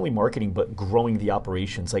 Not only marketing, but growing the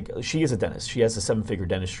operations. Like, she is a dentist. She has a 7-figure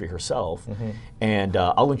dentistry herself, and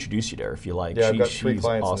I'll introduce you to her if you like. Yeah, I've got 3 she's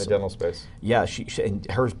clients awesome. in the dental space. Yeah, she and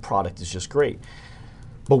her product is just great.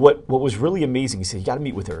 But what was really amazing, he said, you got to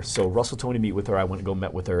meet with her. So Russell told me to meet with her. I went and go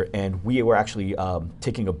met with her, and we were actually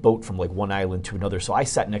taking a boat from like one island to another. So I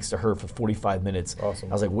sat next to her for 45 minutes. Awesome.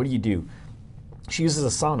 I was like, what do you do? She uses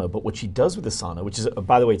Asana, but what she does with Asana, which is,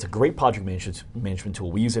 by the way, it's a great project management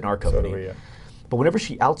tool. We use it in our company. So do we, yeah. But whenever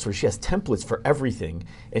she outsources, she has templates for everything,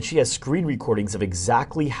 and she has screen recordings of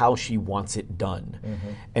exactly how she wants it done.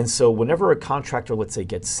 And so whenever a contractor, let's say,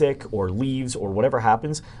 gets sick or leaves or whatever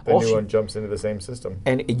happens, The new one jumps into the same system.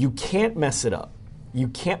 and you can't mess it up. You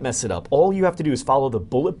can't mess it up. All you have to do is follow the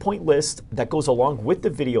bullet point list that goes along with the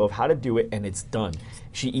video of how to do it, and it's done.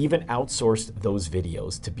 She even outsourced those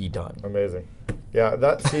videos to be done. Amazing. Yeah,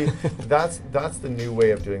 that's the new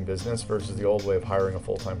way of doing business versus the old way of hiring a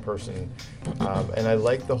full-time person. And I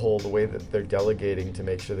like the way that they're delegating to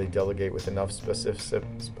make sure they delegate with enough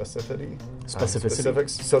specificity,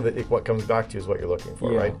 specifics, so that what comes back to you is what you're looking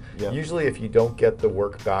for, right? Yeah. Usually, if you don't get the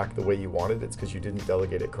work back the way you wanted, it's because you didn't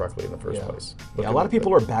delegate it correctly in the first place. Yeah, a lot of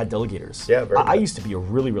people are bad delegators. Yeah, very I bad. used to be a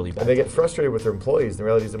really, really bad And they get delegator. frustrated with their employees. The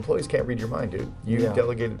reality is employees can't read your mind, dude. You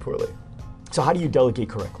delegated poorly. So how do you delegate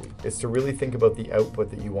correctly? It's to really think about the output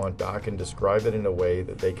that you want back and describe it in a way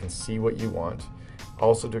that they can see what you want.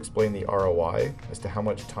 Also to explain the ROI as to how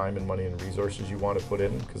much time and money and resources you want to put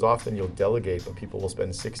in. Because often you'll delegate, but people will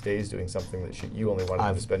spend 6 days doing something that you only wanted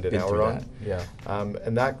them to spend an been hour through on. that. Yeah.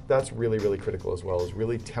 And that's really, really critical as well, is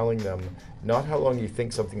really telling them not how long you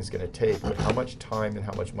think something's going to take, but how much time and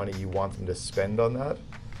how much money you want them to spend on that,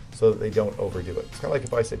 so that they don't overdo it. It's kind of like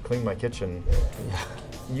if I said, clean my kitchen,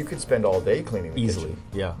 you could spend all day cleaning the Easily, kitchen.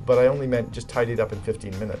 yeah. But I only meant just tidy it up in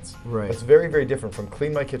 15 minutes. Right. That's very, very different from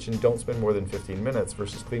clean my kitchen, don't spend more than 15 minutes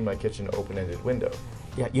versus clean my kitchen, open-ended window.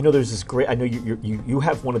 Yeah, you know, there's this great, I know you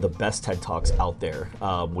have one of the best TED Talks out there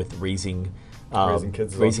with raising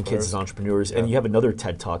kids as entrepreneurs. Yeah. And you have another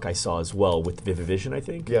TED Talk I saw as well with Vivivision, I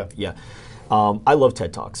think. Yeah. Yeah. I love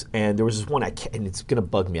TED Talks. And there was this one, and it's going to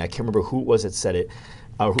bug me. I can't remember who it was that said it,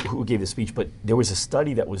 who gave the speech, but there was a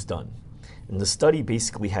study that was done. And the study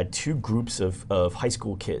basically had two groups of high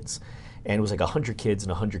school kids. And it was like 100 kids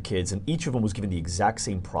and 100 kids, and each of them was given the exact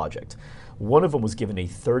same project. One of them was given a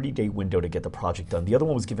 30-day window to get the project done. The other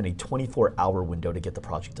one was given a 24-hour window to get the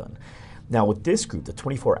project done. Now with this group, the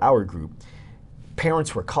 24-hour group,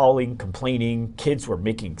 parents were calling, complaining, kids were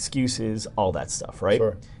making excuses, all that stuff, right?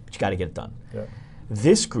 Sure. But you got to get it done. Yeah.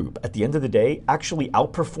 This group, at the end of the day, actually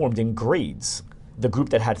outperformed in grades the group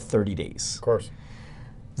that had 30 days. Of course.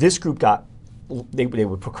 This group got, they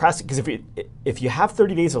would procrastinate, because if you have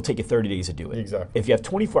 30 days, it'll take you 30 days to do it. Exactly. If you have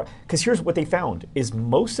 24, because here's what they found, is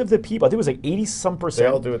most of the people, I think it was like 80-some%. They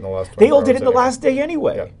all do it in the last 24 They all did it in the hours last day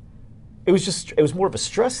anyway. Yeah. It was more of a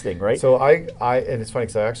stress thing, right? So and it's funny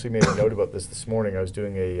because I actually made a note about this morning. I was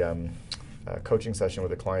doing a coaching session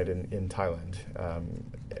with a client in Thailand,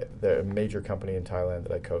 a major company in Thailand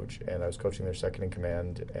that I coach, and I was coaching their second in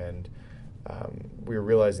command, and we were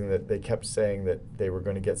realizing that they kept saying that they were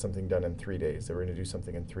going to get something done in 3 days. They were going to do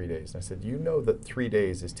something in 3 days. And I said, you know that 3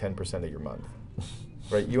 days is 10% of your month,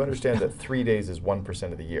 right? You understand that 3 days is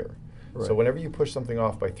 1% of the year. Right. So whenever you push something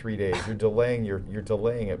off by 3 days, you're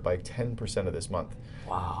delaying it by 10% of this month.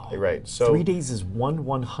 Wow. Right. So 3 days is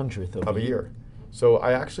 1/100th of a year. So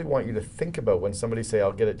I actually want you to think about when somebody say,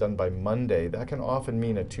 I'll get it done by Monday, that can often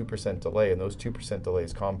mean a 2% delay, and those 2%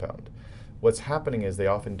 delays compound. What's happening is they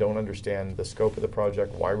often don't understand the scope of the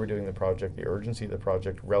project, why we're doing the project, the urgency of the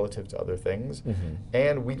project relative to other things,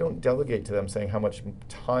 and we don't delegate to them saying how much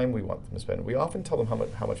time we want them to spend. We often tell them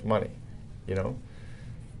how much money, you know?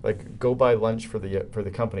 Like, go buy lunch for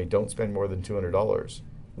the company, don't spend more than $200.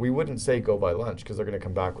 We wouldn't say go buy lunch because they're going to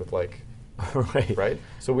come back with like, right?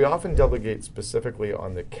 So we often delegate specifically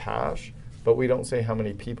on the cash, but we don't say how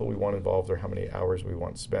many people we want involved or how many hours we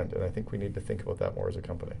want spent. And I think we need to think about that more as a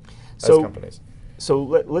company, as companies. So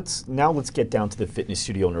let's get down to the fitness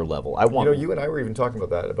studio owner level. You and I were even talking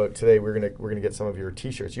about that. About today, we're gonna get some of your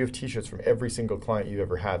T-shirts. You have T-shirts from every single client you've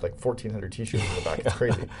ever had, like 1,400 T-shirts in the back. It's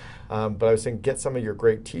crazy. But I was saying, get some of your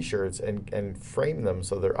great T-shirts and frame them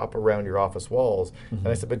so they're up around your office walls. And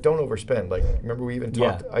I said, but don't overspend. Like, remember we even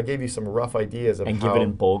talked. I gave you some rough ideas of give it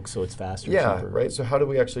in bulk so it's faster. Yeah, cheaper. right. So how do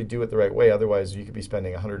we actually do it the right way? Otherwise, you could be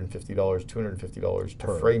spending $150, $250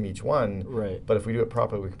 to frame each one. Right. But if we do it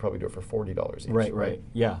properly, we could probably do it for $40 each. Right.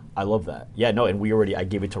 Yeah. I love that. Yeah, no, and I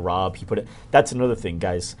gave it to Rob. He put it. That's another thing,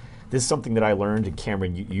 guys. This is something that I learned, and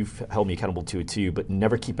Cameron, you've held me accountable to it too. But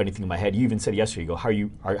never keep anything in my head. You even said yesterday, you go, how are you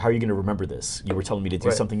going to remember this? You were telling me to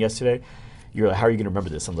do something yesterday. You're like, how are you going to remember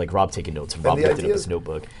this? I'm like, Rob, taking notes, and Rob lifted up his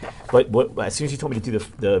notebook. But as soon as you told me to do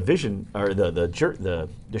the vision or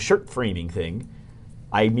the shirt framing thing,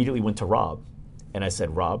 I immediately went to Rob. And I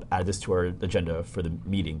said, Rob, add this to our agenda for the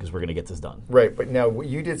meeting because we're going to get this done. Right, but now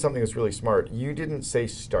you did something that's really smart. You didn't say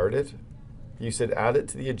start it. You said add it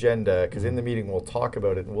to the agenda because in the meeting we'll talk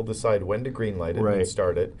about it and we'll decide when to green light it and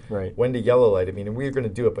start it, when to yellow light it. Meaning we're going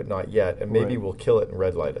to do it but not yet, and maybe we'll kill it and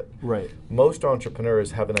red light it. Right. Most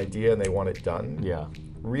entrepreneurs have an idea and they want it done. Yeah.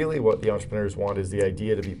 Really what the entrepreneurs want is the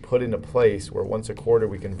idea to be put in a place where once a quarter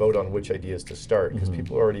we can vote on which ideas to start because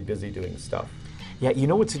people are already busy doing stuff. Yeah, you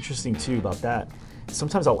know what's interesting too about that?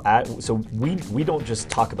 Sometimes I'll add, so we don't just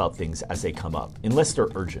talk about things as they come up, unless they're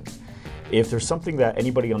urgent. If there's something that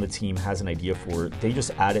anybody on the team has an idea for, they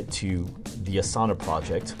just add it to the Asana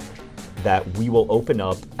project that we will open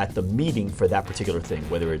up at the meeting for that particular thing,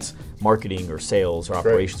 whether it's marketing or sales or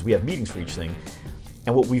operations. We have meetings for each thing.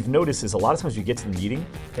 And what we've noticed is a lot of times we get to the meeting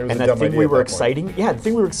and that thing we were excited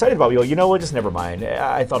about, we go, you know what, just never mind.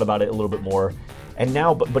 I thought about it a little bit more. And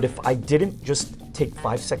now, but if I didn't just take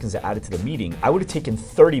 5 seconds to add it to the meeting, I would have taken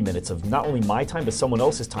 30 minutes of not only my time, but someone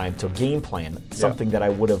else's time to game plan something that I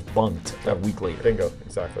would have bunked a week later. Bingo,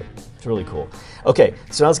 exactly. It's really cool. Okay,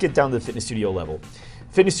 so now let's get down to the fitness studio level.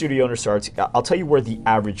 Fitness studio owner starts, I'll tell you where the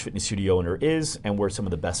average fitness studio owner is and where some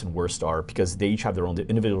of the best and worst are because they each have their own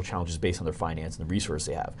individual challenges based on their finance and the resources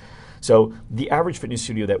they have. So the average fitness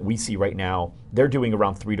studio that we see right now, they're doing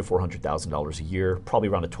around $300,000 to $400,000 a year, probably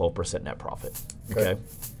around a 12% net profit. Okay.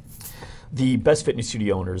 The best fitness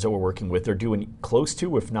studio owners that we're working with are doing close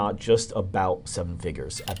to, if not just about 7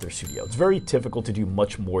 figures at their studio. It's very difficult to do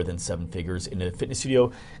much more than 7 figures in a fitness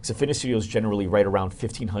studio, because a fitness studio is generally right around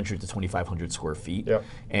 1,500 to 2,500 square feet,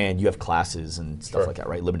 and you have classes and stuff like that,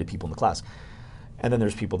 right? Limited people in the class. And then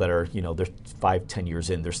there's people that are, they're 5-10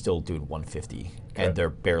 years in, they're still doing 150, and they're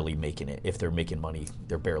barely making it. If they're making money,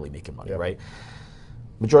 they're barely making money, right?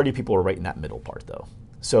 Majority of people are right in that middle part, though.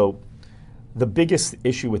 So the biggest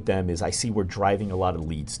issue with them is I see we're driving a lot of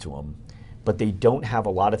leads to them, but they don't have a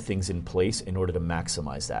lot of things in place in order to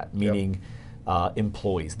maximize that, meaning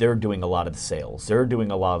employees. They're doing a lot of the sales. They're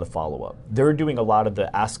doing a lot of the follow-up. They're doing a lot of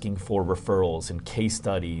the asking for referrals and case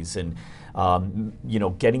studies and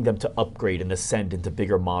getting them to upgrade and ascend into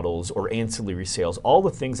bigger models or ancillary sales, all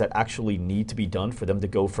the things that actually need to be done for them to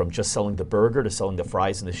go from just selling the burger to selling the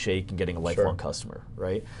fries and the shake and getting a lifelong customer,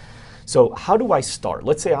 right? So how do I start?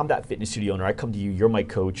 Let's say I'm that fitness studio owner. I come to you, you're my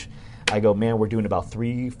coach. I go, man, we're doing about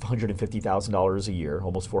 $350,000 a year,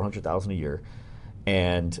 almost $400,000 a year,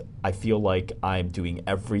 and I feel like I'm doing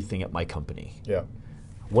everything at my company. Yeah.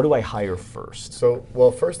 What do I hire first? So,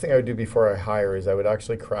 well, first thing I would do before I hire is I would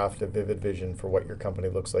actually craft a vivid vision for what your company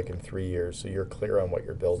looks like in 3 years, so you're clear on what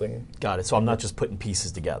you're building. Got it. So I'm not just putting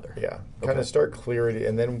pieces together. Yeah. Kind of start clarity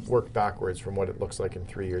and then work backwards from what it looks like in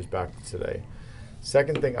 3 years back to today.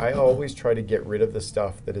 Second thing, I always try to get rid of the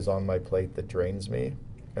stuff that is on my plate that drains me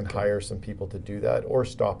and hire some people to do that or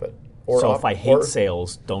stop it. So if I hate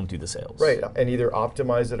sales, don't do the sales. Right, and either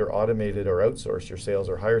optimize it or automate it or outsource your sales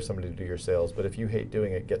or hire somebody to do your sales. But if you hate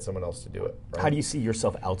doing it, get someone else to do it. Right? How do you see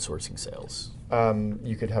yourself outsourcing sales?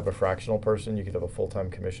 You could have a fractional person. You could have a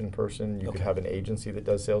full-time commission person. You could have an agency that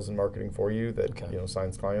does sales and marketing for you that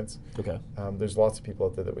signs clients. Okay. There's lots of people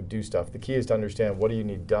out there that would do stuff. The key is to understand, what do you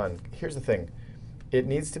need done? Here's the thing. It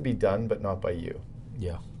needs to be done, but not by you.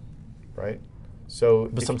 Yeah. Right? So,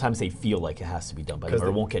 but sometimes they feel like it has to be done by them, or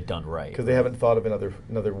it won't get done right. Because they haven't thought of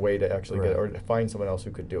another way to actually get it, or to find someone else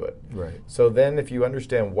who could do it. Right. So then if you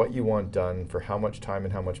understand what you want done for how much time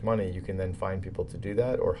and how much money, you can then find people to do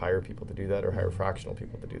that, or hire people to do that, or hire fractional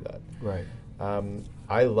people to do that. Right.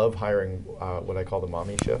 I love hiring what I call the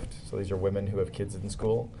mommy shift. So these are women who have kids in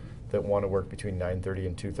school that want to work between 9:30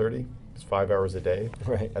 and 2:30. It's 5 hours a day.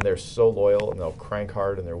 Right. And they're so loyal and they'll crank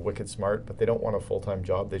hard and they're wicked smart, but they don't want a full-time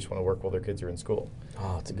job. They just want to work while their kids are in school.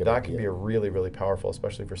 Oh, that's a good idea. That can be a really, really powerful,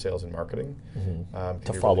 especially for sales and marketing.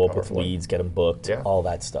 To follow up with leads, get them booked, all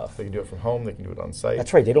that stuff. They can do it from home. They can do it on site.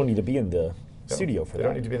 That's right. They don't need to be in the studio for that. They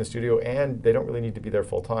don't need to be in the studio, and they don't really need to be there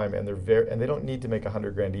full time. And they don't need to make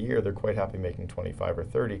 $100,000 a year. They're quite happy making 25 or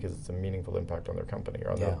 30 because it's a meaningful impact on their company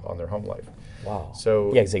or on their home life. Wow.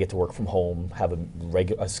 So because they get to work from home, have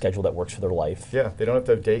a schedule that works for their life. Yeah, they don't have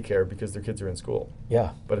to have daycare because their kids are in school.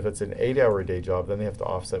 Yeah. But if it's an 8-hour day job, then they have to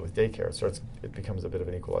offset with daycare. So it becomes a bit of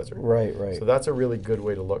an equalizer. Right, right. So that's a really good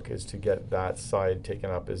way to look, is to get that side taken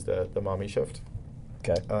up, is the mommy shift.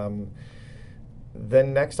 Okay.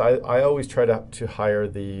 Then next, I always try to hire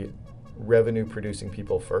the revenue-producing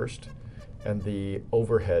people first, and the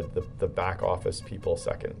overhead, the back office people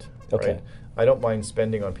second. Okay. Right? I don't mind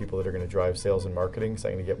spending on people that are going to drive sales and marketing, so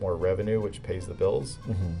I'm going to get more revenue, which pays the bills.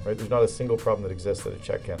 Right? There's not a single problem that exists that a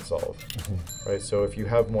check can't solve. Right? So if you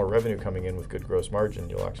have more revenue coming in with good gross margin,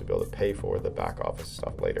 you'll actually be able to pay for the back office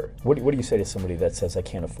stuff later. What do you say to somebody that says, I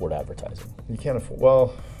can't afford advertising? You can't afford,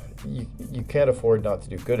 well, you can't afford not to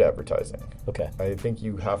do good advertising. Okay. I think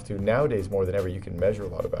you have to, nowadays more than ever, you can measure a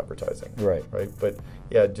lot of advertising. Right. Right. But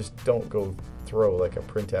yeah, just don't go throw like a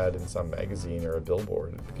print ad in some magazine or a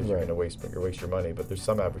billboard, because you're going to waste your money. But there's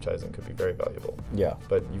some advertising that could be very valuable. Yeah.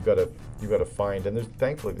 But you've got to find, and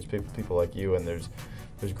thankfully there's people like you, and there's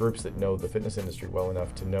groups that know the fitness industry well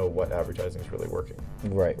enough to know what advertising is really working.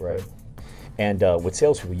 Right. And with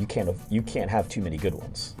salespeople, you can't have too many good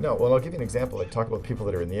ones. No, well, I'll give you an example. Like, talk about people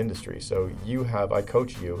that are in the industry. So I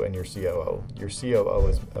coach you and your COO. Your COO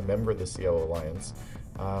is a member of the COO Alliance.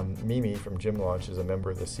 Mimi from Gym Launch is a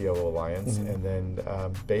member of the COO Alliance, and then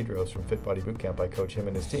Bedros from Fit Body Bootcamp, I coach him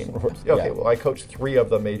and his team. Well, I coach 3 of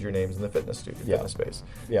the major names in the fitness space.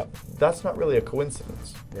 Yeah, that's not really a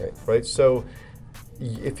coincidence, right? So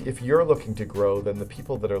if you're looking to grow, then the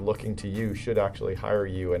people that are looking to you should actually hire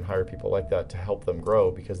you and hire people like that to help them grow,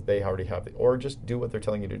 because they already have or just do what they're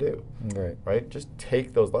telling you to do. Right? Just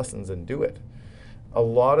take those lessons and do it. A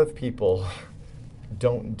lot of people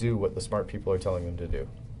don't do what the smart people are telling them to do.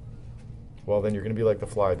 Well, then you're going to be like the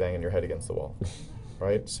fly banging your head against the wall.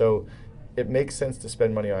 Right? So it makes sense to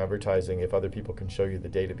spend money on advertising if other people can show you the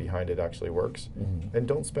data behind it actually works. And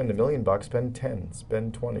don't spend $1 million, spend 10,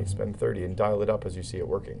 spend 20, spend 30, and dial it up as you see it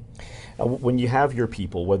working. When you have your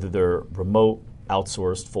people, whether they're remote,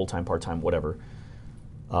 outsourced, full-time, part-time, whatever,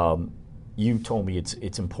 you told me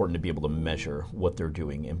it's important to be able to measure what they're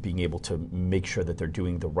doing and being able to make sure that they're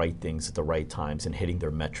doing the right things at the right times and hitting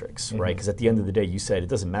their metrics, right? Because at the end of the day, you said it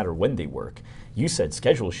doesn't matter when they work. You said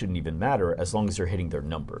schedule shouldn't even matter as long as they're hitting their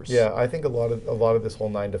numbers. Yeah, I think a lot of this whole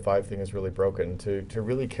 9 to 5 thing is really broken. To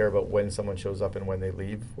really care about when someone shows up and when they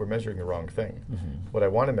leave, we're measuring the wrong thing. What I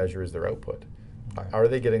want to measure is their output. Are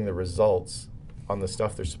they getting the results on the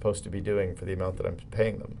stuff they're supposed to be doing for the amount that I'm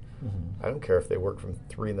paying them? I don't care if they work from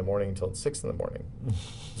 3 in the morning until 6 in the morning.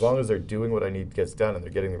 As long as they're doing what I need gets done and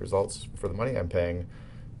they're getting the results for the money I'm paying,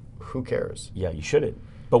 who cares? Yeah, you shouldn't.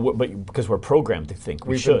 But because we're programmed to think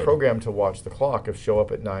we We've should. been programmed to watch the clock of show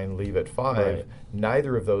up at 9, leave at 5. Right.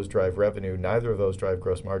 Neither of those drive revenue. Neither of those drive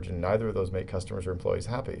gross margin. Neither of those make customers or employees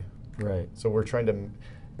happy. Right. So we're trying to,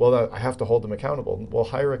 well, I have to hold them accountable. Well,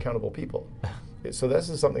 hire accountable people. So this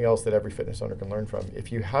is something else that every fitness owner can learn from.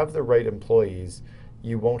 If you have the right employees,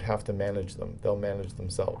 you won't have to manage them. They'll manage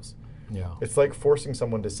themselves. Yeah. It's like forcing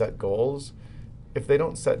someone to set goals. If they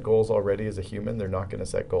don't set goals already as a human, they're not going to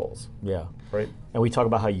set goals. Yeah. Right? And we talk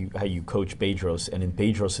about how you coach Bedros, and in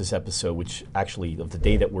Bedros' episode, which actually of the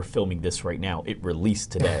day that we're filming this right now, it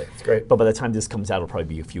released today. It's great. But by the time this comes out, it'll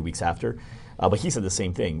probably be a few weeks after. But he said the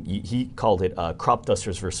same thing. He called it crop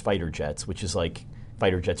dusters versus fighter jets, which is like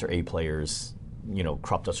fighter jets are A players,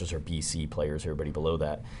 crop dusters are B, C players, everybody below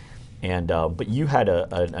that. And but you had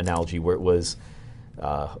an analogy where it was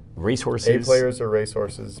racehorses. A players are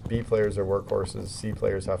racehorses, B players are workhorses, C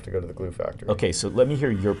players have to go to the glue factory. Okay, so let me hear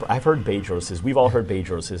I've heard Bedros's. We've all heard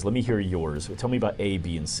Bedros's. Let me hear yours. Tell me about A,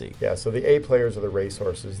 B, and C. Yeah, so the A players are the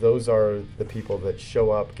racehorses. Those are the people that show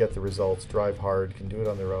up, get the results, drive hard, can do it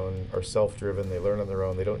on their own, are self-driven, they learn on their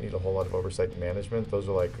own, they don't need a whole lot of oversight and management. Those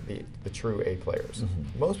are like the true A players.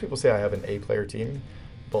 Most people say I have an A player team.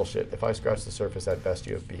 Bullshit. If I scratch the surface, at best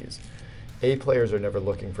you have Bs. A players are never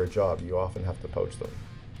looking for a job. You often have to poach them,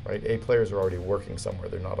 right? A players are already working somewhere.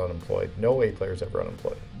 They're not unemployed. No A players ever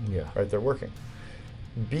unemployed. Yeah. Right? They're working.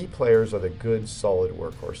 B players are the good, solid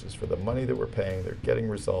workhorses. For the money that we're paying, they're getting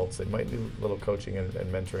results. They might need a little coaching and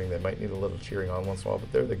mentoring. They might need a little cheering on once in a while,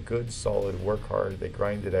 but they're the good, solid, work hard. They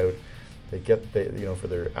grind it out. They get, for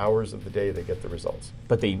their hours of the day, they get the results.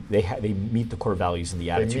 But they meet the core values and the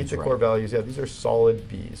attitudes. They meet the right? core values. Yeah, these are solid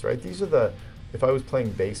Bs, right? These are if I was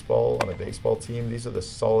playing baseball on a baseball team, these are the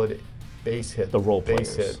solid base hit, the role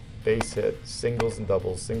base players. base hit, singles and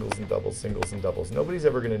doubles, singles and doubles, singles and doubles. Nobody's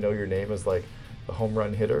ever going to know your name as like the home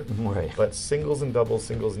run hitter, right? But singles and doubles,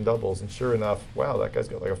 and sure enough, wow, that guy's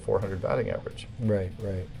got like a 400 batting average. Right.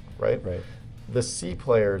 The C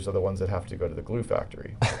players are the ones that have to go to the glue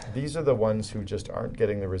factory. These are the ones who just aren't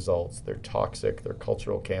getting the results. They're toxic. They're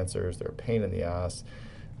cultural cancers. They're a pain in the ass.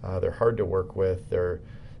 They're hard to work with.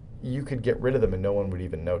 You could get rid of them and no one would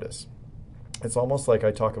even notice. It's almost like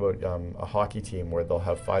I talk about a hockey team where they'll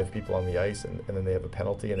have 5 people on the ice and then they have a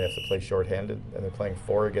penalty and they have to play shorthanded and they're playing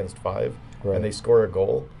 4 against 5 and they score a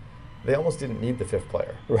goal. They almost didn't need the 5th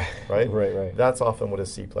player, right? That's often what a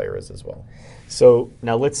C player is as well. So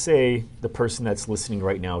now let's say the person that's listening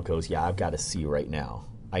right now goes, yeah, I've got a C right now.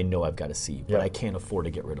 I know I've got a C, but I can't afford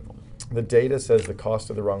to get rid of them. The data says the cost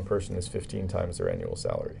of the wrong person is 15 times their annual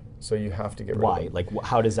salary. So you have to get rid of them. Why? Like,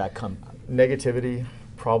 how does that come? Negativity,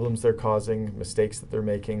 problems they're causing, mistakes that they're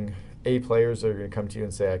making. A players are going to come to you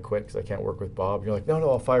and say, I quit because I can't work with Bob. You're like, no,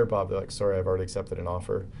 I'll fire Bob. They're like, sorry, I've already accepted an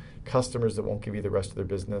offer. Customers that won't give you the rest of their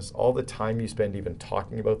business. All the time you spend even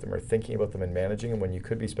talking about them or thinking about them and managing them when you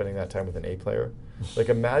could be spending that time with an A player. Like,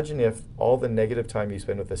 imagine if all the negative time you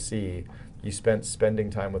spend with a C, you spent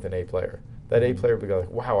spending time with an A player. That A player would be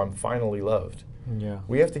like, wow, I'm finally loved. Yeah.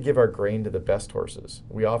 We have to give our grain to the best horses.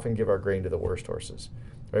 We often give our grain to the worst horses.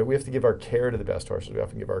 Right? We have to give our care to the best horses. We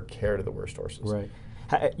often give our care to the worst horses. Right.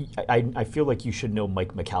 I feel like you should know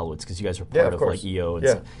Mike McAllowitz because you guys are part of like EO. And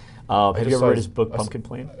stuff. Have you ever read his book, Pumpkin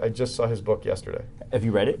Plan? I just saw his book yesterday. Have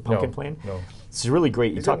you read it, Pumpkin Plan? No. It's really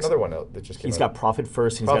great. He's got another one out that just came out. He's got Profit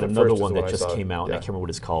First, and he's got another one that just came out. And I can't remember what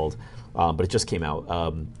it's called, but it just came out.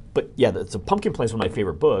 But yeah, the Pumpkin Plan is one of my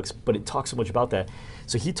favorite books, but it talks so much about that.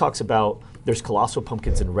 So he talks about there's colossal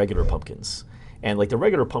pumpkins and regular pumpkins. And like the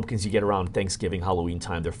regular pumpkins you get around Thanksgiving, Halloween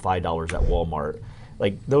time, they're $5 at Walmart.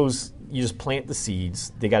 Like those, you just plant the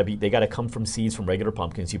seeds. They gotta come from seeds from regular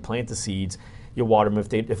pumpkins. You plant the seeds, you water them.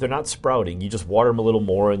 If they're not sprouting, you just water them a little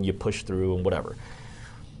more and you push through and whatever.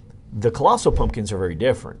 The colossal pumpkins are very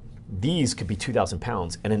different. These could be 2,000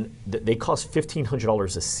 pounds, and then they cost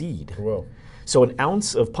 $1,500 a seed. Whoa. So an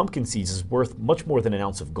ounce of pumpkin seeds is worth much more than an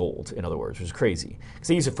ounce of gold, in other words, which is crazy. Because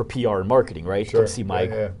they use it for PR and marketing, right? Sure. Come see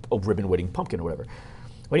my ribbon-winning pumpkin or whatever.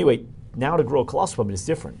 Well, anyway, now to grow a colossal pumpkin is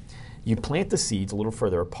different. You plant the seeds a little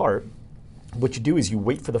further apart. What you do is you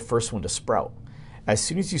wait for the first one to sprout. As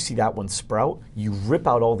soon as you see that one sprout, you rip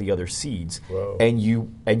out all the other seeds, Whoa. and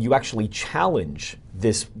you actually challenge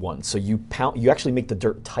this one. So you actually make the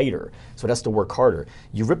dirt tighter, so it has to work harder.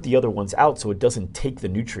 You rip the other ones out so it doesn't take the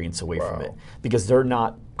nutrients away from it, because they're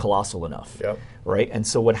not colossal enough, right? And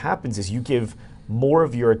so what happens is you give more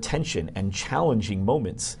of your attention and challenging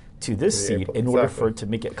moments to this seed in order for it to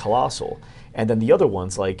make it colossal. And then the other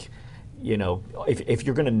ones, like, you know, if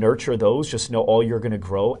you're going to nurture those, just know all you're going to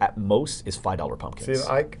grow at most is $5 pumpkins. See,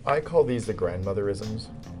 I call these the grandmotherisms,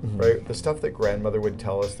 right? The stuff that grandmother would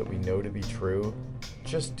tell us that we know to be true,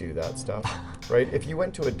 just do that stuff, right? If you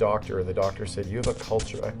went to a doctor and the doctor said you have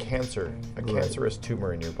a cancerous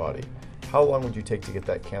tumor in your body, how long would you take to get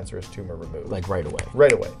that cancerous tumor removed? Like right away.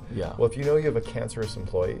 Right away. Yeah. Well, if you know you have a cancerous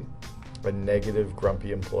employee, a negative,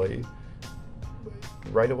 grumpy employee,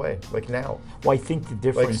 right away, like now. Well, I think the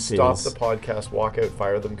difference is... Like, stop is... the podcast, walk out,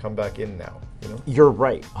 fire them, come back in now, you know? You're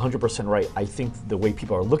right, 100% right. I think the way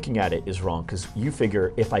people are looking at it is wrong, because you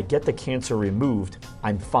figure if I get the cancer removed,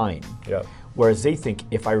 I'm fine. Yeah. Whereas they think,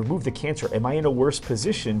 if I remove the cancer, am I in a worse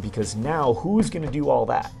position? Because now, who's going to do all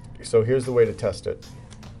that? So here's the way to test it.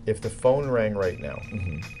 If the phone rang right now,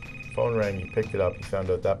 phone rang, you picked it up, you found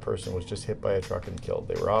out that person was just hit by a truck and killed.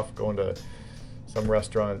 They were off going to some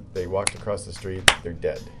restaurant, they walked across the street, they're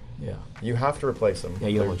dead. Yeah. You have to replace them. Yeah,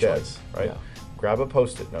 you they're have no dead, choice. right? Yeah. Grab a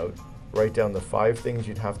Post-it note, write down the 5 things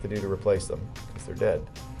you'd have to do to replace them, because they're dead.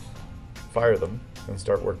 Fire them, and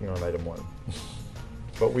start working on item 1.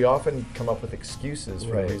 But we often come up with excuses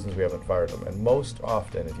for the reasons we haven't fired them. And most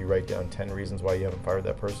often, if you write down 10 reasons why you haven't fired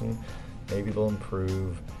that person, maybe they'll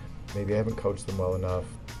improve, maybe I haven't coached them well enough,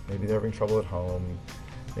 maybe they're having trouble at home,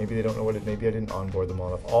 maybe they don't know maybe I didn't onboard them well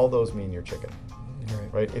enough. All those mean you're chicken,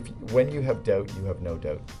 right? When you have doubt, you have no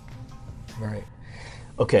doubt. Right.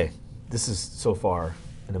 Okay, this is so far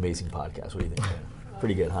an amazing podcast. What do you think?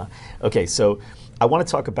 Pretty good, huh? Okay, so I want to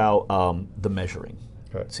talk about the measuring.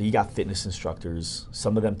 Okay. So you got fitness instructors.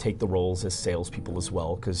 Some of them take the roles as salespeople as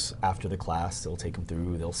well, because after the class, they'll take them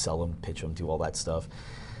through, they'll sell them, pitch them, do all that stuff.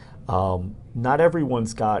 Not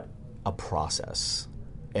everyone's got a process.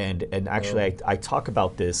 And actually, I talk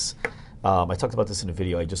about this. I talked about this in a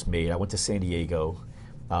video I just made. I went to San Diego.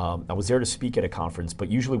 I was there to speak at a conference, but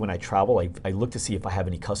usually when I travel, I look to see if I have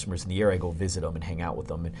any customers in the area. I go visit them and hang out with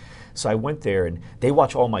them. And so I went there, and they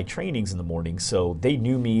watch all my trainings in the morning, so they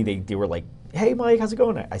knew me. They were like, "Hey, Mike, how's it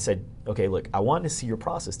going?" I said, "Okay, look, I want to see your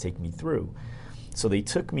process. Take me through." So they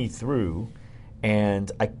took me through, and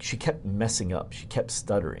she kept messing up. She kept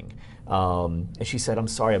stuttering. And she said, "I'm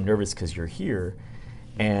sorry, I'm nervous because you're here."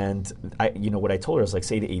 And what I told her, I was like,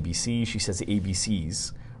 say the ABC. She says the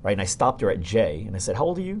ABCs, right? And I stopped her at J, and I said, "How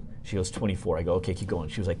old are you?" She goes, 24. I go, "Okay, keep going."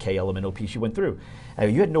 She was like, K, L, M, N, O, P. She went through. I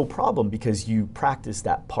go, you had no problem because you practiced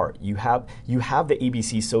that part. You have the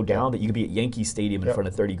ABC so down that you could be at Yankee Stadium in front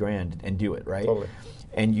of 30 grand and do it, right? Totally.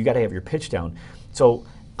 And you got to have your pitch down. So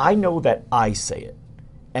I know that I say it,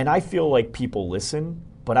 and I feel like people listen.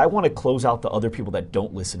 But I want to close out the other people that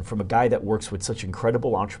don't listen. From a guy that works with such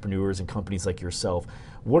incredible entrepreneurs and companies like yourself,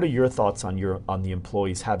 what are your thoughts on the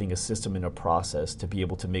employees having a system and a process to be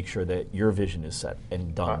able to make sure that your vision is set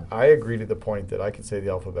and done? I agree to the point that I could say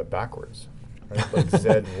the alphabet backwards, right? Like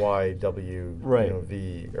Z, Y, W,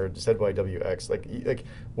 V, or Z, Y, W, X. Like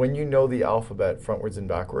when you know the alphabet frontwards and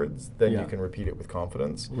backwards, then you can repeat it with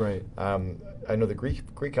confidence. Right. I know the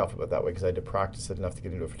Greek alphabet that way because I had to practice it enough to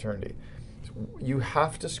get into a fraternity. You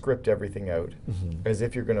have to script everything out as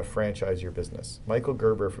if you're going to franchise your business. Michael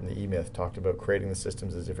Gerber from the E-Myth talked about creating the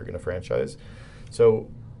systems as if you're going to franchise. So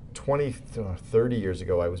 30 years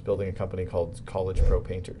ago, I was building a company called College Pro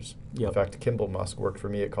Painters. Yep. In fact, Kimball Musk worked for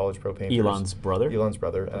me at College Pro Painters. Elon's brother? Elon's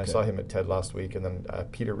brother. And I saw him at TED last week. And then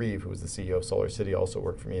Peter Reeve, who was the CEO of Solar City, also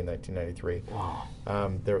worked for me in 1993.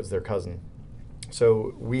 Wow. There was their cousin.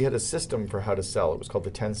 So we had a system for how to sell. It was called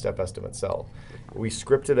the 10-step estimate sell. We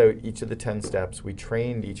scripted out each of the 10 steps. We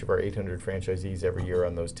trained each of our 800 franchisees every year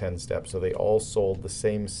on those 10 steps. So they all sold the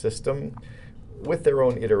same system with their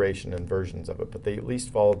own iteration and versions of it, but they at least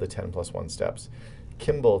followed the 10+1 steps.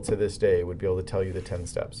 Kimball, to this day, would be able to tell you the 10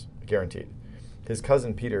 steps, guaranteed. His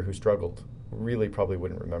cousin, Peter, who struggled, really probably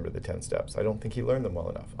wouldn't remember the 10 steps. I don't think he learned them well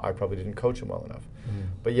enough. I probably didn't coach him well enough.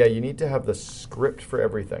 But yeah, you need to have the script for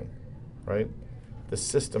everything, right? The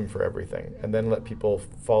system for everything, and then let people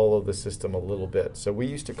follow the system a little bit. So we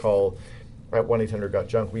used to call, at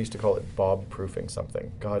 1-800-GOT-JUNK, we used to call it Bob-proofing something.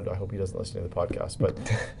 God, I hope he doesn't listen to the podcast.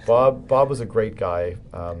 But Bob was a great guy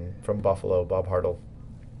from Buffalo, Bob Hartle.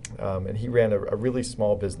 and he ran a really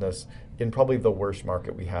small business in probably the worst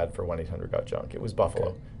market we had for 1-800-GOT-JUNK. It was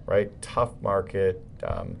Buffalo, right? Tough market,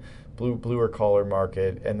 bluer collar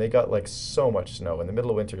market, and they got like so much snow. In the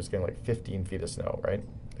middle of winter, it's getting like 15 feet of snow, right?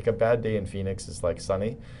 Like a bad day in Phoenix is like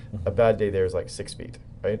sunny. A bad day there is like 6 feet,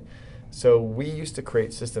 right? So we used to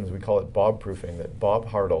create systems, we call it Bob proofing, that Bob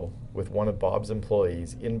Herold, with one of Bob's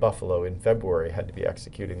employees in Buffalo in February, had to be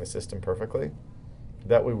executing the system perfectly.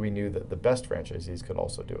 That way we knew that the best franchisees could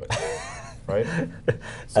also do it, right?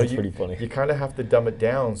 So That's pretty funny. You kind of have to dumb it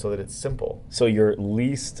down so that it's simple. So your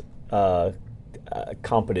least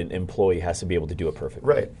competent employee has to be able to do it perfectly.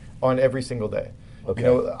 Right, on every single day. Okay. You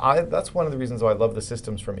know, that's one of the reasons why I love the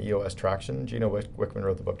systems from EOS Traction. Gino Wickman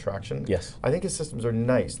wrote the book Traction. Yes. I think his systems are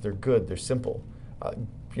nice, they're good, they're simple.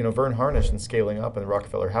 You know, Vern Harnish in Scaling Up and the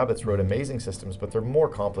Rockefeller Habits wrote amazing systems, but they're more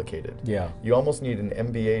complicated. Yeah. You almost need an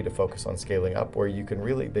MBA to focus on scaling up, where you can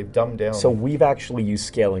really, they've dumbed down. So we've actually used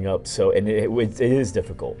Scaling Up, and it is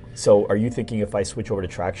difficult. So are you thinking if I switch over to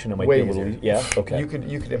Traction, I might Way be able to? easier. Yeah. Okay. You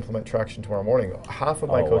could implement Traction tomorrow morning. Half of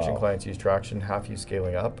my coaching clients use Traction, half use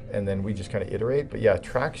Scaling Up, and then we just kind of iterate. But yeah,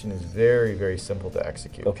 Traction is very, very simple to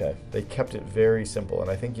execute. Okay. They kept it very simple, and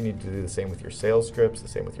I think you need to do the same with your sales scripts, the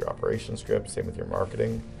same with your operations scripts, same with your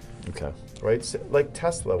marketing. Okay. Right? So, like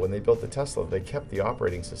Tesla, when they built the Tesla, they kept the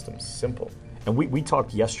operating system simple. And we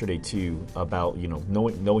talked yesterday too about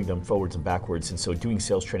knowing them forwards and backwards, and so doing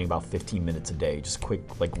sales training about 15 minutes a day, just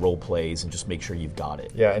quick like role plays, and just make sure you've got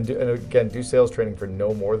it. Yeah, and again, do sales training for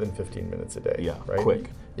no more than 15 minutes a day. Yeah, right?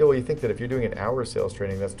 quick. Yeah, well, you think that if you're doing an hour sales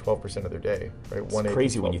training, that's 12% of their day, right? It's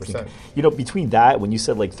crazy when you think. Between that, when you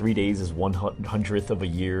said like 3 days is 1/100th of a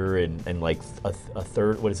year, and like a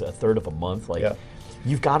third, what is it, a third of a month, like. Yeah.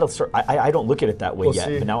 You've got to start. I don't look at it that way yet,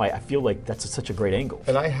 see, but now I feel like that's such a great angle.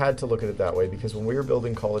 And I had to look at it that way because when we were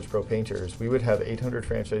building College Pro Painters, we would have 800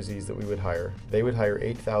 franchisees that we would hire. They would hire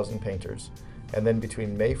 8,000 painters. And then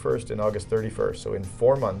between May 1st and August 31st, so in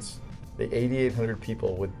 4 months, the 8,800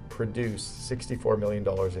 people would produce $64 million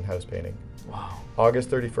in house painting. Wow. August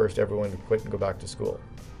 31st, everyone would quit and go back to school.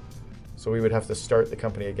 So we would have to start the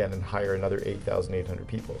company again and hire another 8,800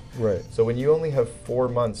 people. Right. So when you only have 4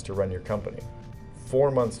 months to run your company, 4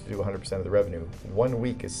 months to do 100% of the revenue, 1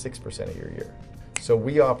 week is 6% of your year. So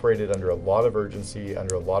we operated under a lot of urgency,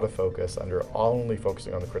 under a lot of focus, under only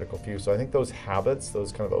focusing on the critical few. So I think those habits,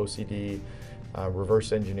 those kind of OCD,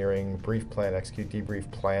 reverse engineering, brief plan, execute, debrief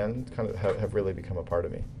plan, kind of have really become a part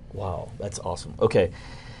of me. Wow, that's awesome. Okay,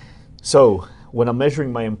 so when I'm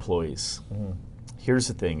measuring my employees, here's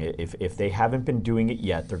the thing. If they haven't been doing it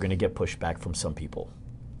yet, they're going to get pushback from some people.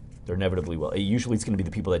 There inevitably will. Usually it's going to be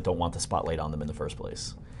the people that don't want the spotlight on them in the first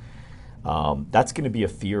place. That's going to be a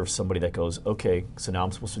fear of somebody that goes, okay, so now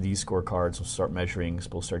I'm supposed to do these scorecards, we'll start measuring,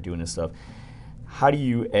 supposed to start doing this stuff. How do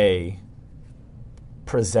you, A,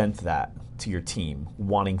 present that to your team,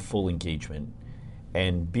 wanting full engagement,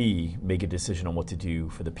 and B, make a decision on what to do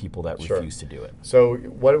for the people that refuse to do it? So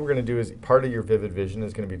what we're going to do is, part of your vivid vision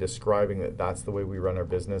is going to be describing that that's the way we run our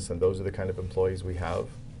business and those are the kind of employees we have,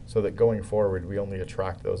 so that going forward, we only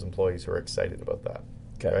attract those employees who are excited about that.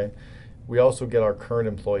 Okay. Right? We also get our current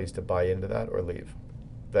employees to buy into that or leave.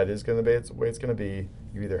 That is going to be the way it's going to be.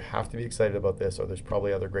 You either have to be excited about this, or there's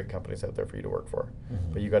probably other great companies out there for you to work for.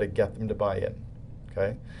 But you got to get them to buy in.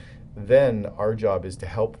 Okay. Then our job is to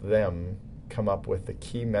help them come up with the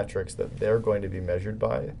key metrics that they're going to be measured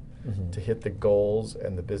by to hit the goals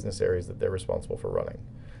and the business areas that they're responsible for running.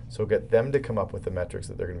 So get them to come up with the metrics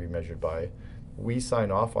that they're going to be measured by. We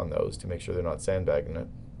sign off on those to make sure they're not sandbagging it,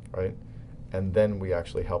 right? And then we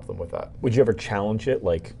actually help them with that. Would you ever challenge it?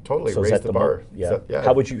 Like totally so raise set the them bar. up? Yeah. Yeah.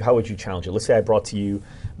 How would you challenge it? Let's say I brought to you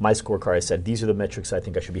my scorecard. I said these are the metrics I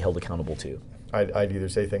think I should be held accountable to. I'd either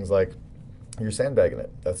say things like, you're sandbagging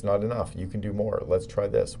it. That's not enough. You can do more. Let's try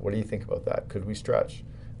this. What do you think about that? Could we stretch?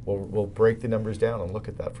 We'll break the numbers down and look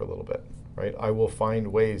at that for a little bit, right? I will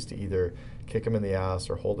find ways to either kick them in the ass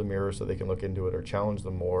or hold a mirror so they can look into it, or challenge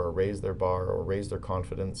them more, or raise their bar, or raise their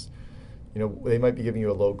confidence. You know, they might be giving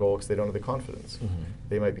you a low goal because they don't have the confidence.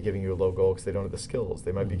 They might be giving you a low goal because they don't have the skills.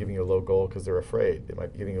 They might be giving you a low goal because they're afraid. They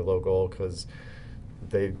might be giving you a low goal because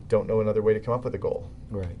they don't know another way to come up with a goal.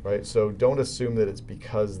 Right? So don't assume that it's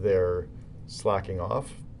because they're slacking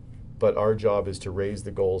off, but our job is to raise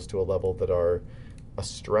the goals to a level that are a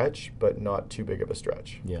stretch, but not too big of a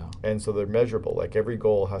stretch. Yeah. And so they're measurable. Like every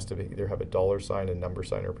goal has to either have a dollar sign, a number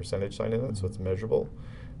sign, or a percentage sign in it, so it's measurable.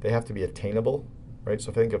 They have to be attainable, right?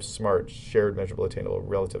 So if I think of SMART, shared, measurable, attainable,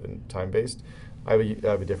 relative, and time-based, I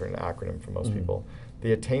have a different acronym for most people.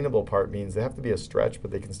 The attainable part means they have to be a stretch,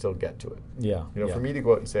 but they can still get to it. Yeah. You know, for me to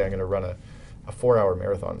go out and say I'm going to run a 4-hour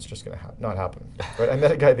marathon is just going to not happen. Right? I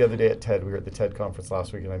met a guy the other day at TED. We were at the TED conference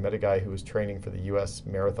last week, and I met a guy who was training for the U.S.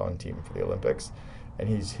 marathon team for the Olympics, and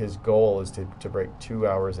his goal is to break 2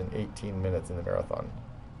 hours and 18 minutes in the marathon.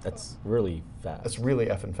 That's really fast. That's really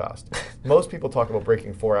effing fast. Most people talk about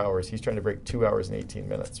breaking 4 hours. He's trying to break 2 hours and 18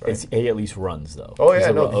 minutes, right? He at least runs, though. Oh, yeah,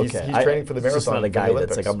 he's training for the marathon. He's just not a guy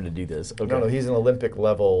that's like, Olympics. I'm going to do this. Okay. No, he's an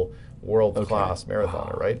Olympic-level, world-class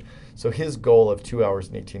marathoner, Wow. right? So his goal of 2 hours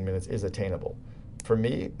and 18 minutes is attainable. For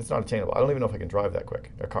me, it's not attainable. I don't even know if I can drive that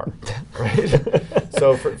quick, a car, right?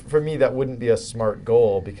 So for me, that wouldn't be a smart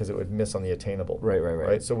goal because it would miss on the attainable.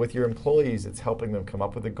 Right. So with your employees, it's helping them come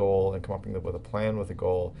up with a goal and come up with a plan with a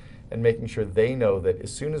goal and making sure they know that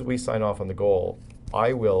as soon as we sign off on the goal,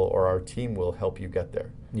 I will or our team will help you get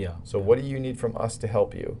there. Yeah. So what do you need from us to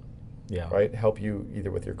help you? Yeah. Right? Help you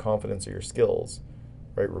either with your confidence or your skills,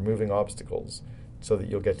 right? Removing obstacles so that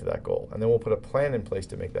you'll get to that goal. And then we'll put a plan in place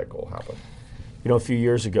to make that goal happen. You know, a few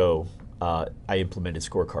years ago, I implemented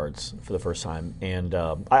scorecards for the first time, and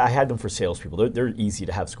I had them for salespeople. They're easy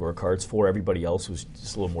to have scorecards for. Everybody else was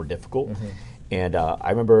just a little more difficult. Mm-hmm. And I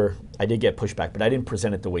remember I did get pushback, but I didn't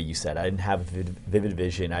present it the way you said. I didn't have a vivid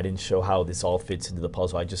vision. I didn't show how this all fits into the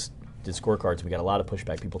puzzle. I just did scorecards, and we got a lot of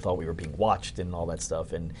pushback. People thought we were being watched and all that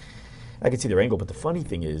stuff, and I could see their angle. But the funny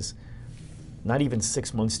thing is, not even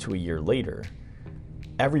 6 months to a year later,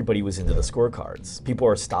 everybody was into the scorecards. People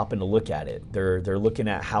are stopping to look at it. They're looking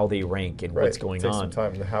at how they rank and what's going on. It takes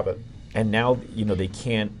some time to have it. And now, they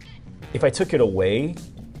can't. If I took it away,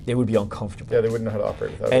 they would be uncomfortable. Yeah, they wouldn't know how to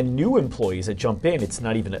operate without it. And new employees that jump in,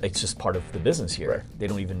 it's just part of the business here. Right. They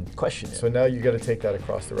don't even question it. So now you got to take that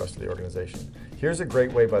across the rest of the organization. Here's a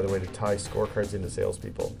great way, by the way, to tie scorecards into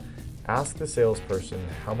salespeople. Ask the salesperson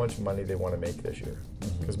how much money they want to make this year.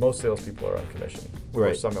 Because most salespeople are on commission. Or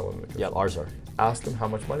Right. some element of commission. Yeah, ours are. Ask them how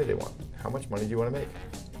much money they want. How much money do you want to make?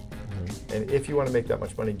 And if you want to make that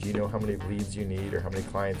much money, do you know how many leads you need or how many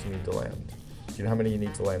clients you need to land? Do you know how many you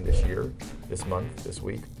need to land this year, this month, this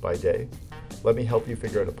week, by day? Let me help you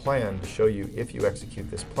figure out a plan to show you if you execute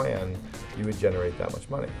this plan, you would generate that much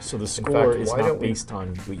money. So the In score fact, is why not don't we- based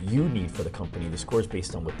on what you need for the company. The score is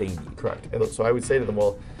based on what they need. Correct. And so I would say to them,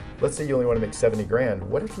 well, let's say you only want to make 70 grand.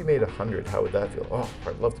 What if you made 100? How would that feel? Oh,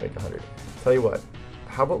 I'd love to make 100. Tell you what,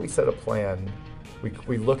 how about we set a plan?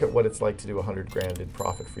 We look at what it's like to do 100 grand in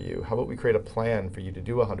profit for you. How about we create a plan for you to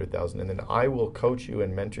do 100,000, and then I will coach you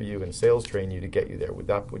and mentor you and sales train you to get you there.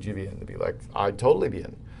 Would you be in? To be like, I'd totally be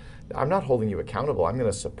in. I'm not holding you accountable. I'm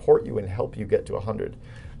going to support you and help you get to 100.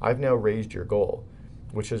 I've now raised your goal,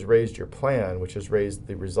 which has raised your plan, which has raised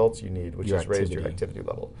the results you need, which has raised your activity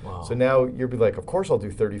level. Wow. So now you'll be like, of course I'll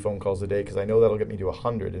do 30 phone calls a day because I know that'll get me to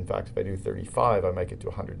 100. In fact, if I do 35, I might get to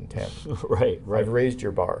 110. Right. I've raised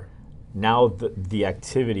your bar. Now the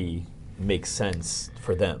activity makes sense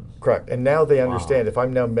for them. Correct. And now they understand if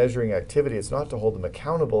I'm now measuring activity, it's not to hold them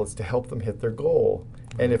accountable, it's to help them hit their goal.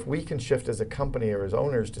 And if we can shift as a company or as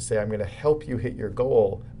owners to say, I'm going to help you hit your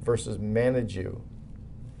goal versus manage you.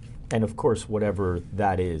 And of course, whatever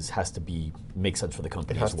that is has to make sense for the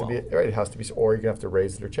company as well. It has to be, or you're going to have to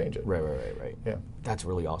raise it or change it. Right. Yeah. That's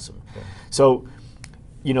really awesome. Yeah. So,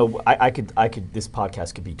 I could. This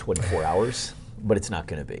podcast could be 24 hours, but it's not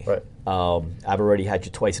going to be. Right. I've already had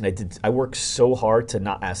you twice, and I worked so hard to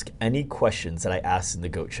not ask any questions that I asked in the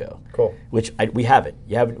GOAT show. Cool. Which we haven't.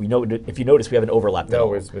 If you notice, we haven't overlapped at all.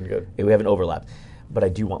 No, it's been good. We haven't overlapped, but I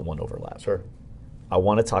do want one overlap. Sure. I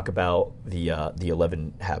want to talk about the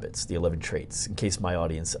 11 habits, the 11 traits, in case my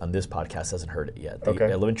audience on this podcast hasn't heard it yet.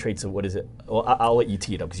 The 11 traits of what is it? Well, I'll let you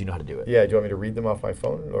tee it up because you know how to do it. Yeah, do you want me to read them off my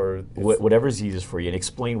phone? Or whatever's easiest for you, and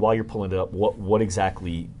explain while you're pulling it up, what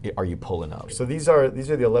exactly are you pulling up? So these are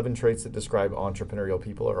the 11 traits that describe entrepreneurial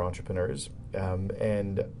people or entrepreneurs.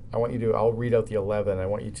 And I'll read out the 11. I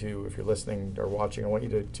want you to, if you're listening or watching, I want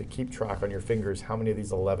you to keep track on your fingers how many of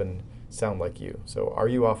these 11 sound like you. So are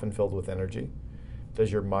you often filled with energy? Does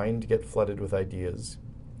your mind get flooded with ideas?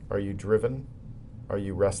 Are you driven? Are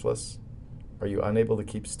you restless? Are you unable to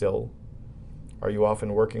keep still? Are you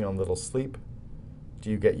often working on little sleep? Do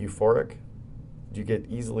you get euphoric? Do you get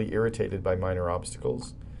easily irritated by minor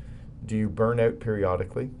obstacles? Do you burn out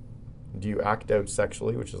periodically? Do you act out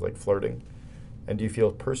sexually, which is like flirting? And do you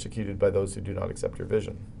feel persecuted by those who do not accept your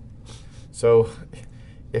vision? So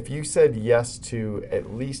if you said yes to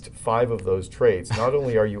at least 5 of those traits, not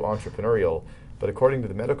only are you entrepreneurial, but according to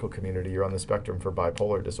the medical community, you're on the spectrum for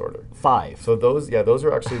bipolar disorder. 5. So those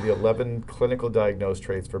are actually the 11 clinical diagnosed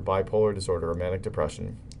traits for bipolar disorder or manic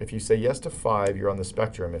depression. If you say yes to 5, you're on the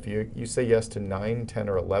spectrum. If you say yes to 9, 10,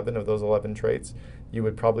 or 11 of those 11 traits, you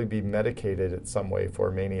would probably be medicated in some way for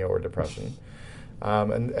mania or depression.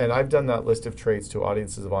 And I've done that list of traits to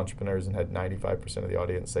audiences of entrepreneurs and had 95% of the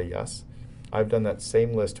audience say yes. I've done that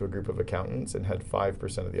same list to a group of accountants and had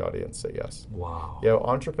 5% of the audience say yes. Wow. Yeah,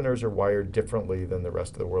 entrepreneurs are wired differently than the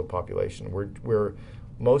rest of the world population. We're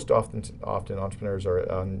most often entrepreneurs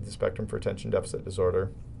are on the spectrum for attention deficit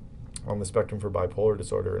disorder, on the spectrum for bipolar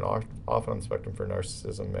disorder, and often on the spectrum for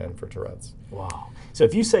narcissism and for Tourette's. Wow. So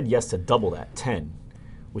if you said yes to double that, 10,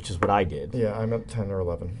 which is what I did. Yeah, I'm at 10 or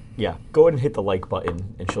 11. Yeah, go ahead and hit the like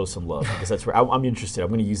button and show some love, because that's where I'm interested. I'm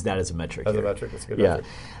going to use that as a metric. As here. a metric, that's a good Yeah. metric.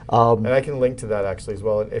 And I can link to that actually as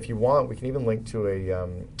well. And if you want, we can even link to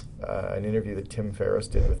an interview that Tim Ferriss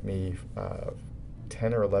did with me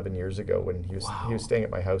 10 or 11 years ago when he was staying at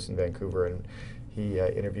my house in Vancouver, and he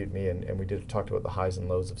interviewed me, and we talked about the highs and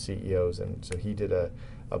lows of CEOs, and so he did a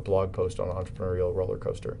blog post on entrepreneurial roller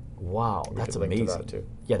coaster. Wow, that's link amazing. to that too.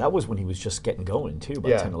 Yeah, that was when he was just getting going too,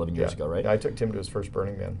 about 10, 11 years ago, right? Yeah, I took Tim to his first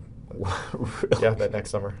Burning Man. Really? Yeah, that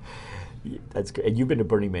next summer. That's good. And you've been to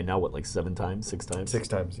Burning Man now, what, like 7 times, 6 times? 6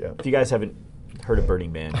 times, yeah. If you guys haven't heard of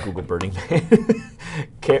Burning Man, Google Burning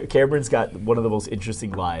Man. Cameron's got one of the most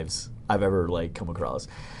interesting lives I've ever come across.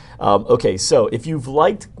 Okay, so if you've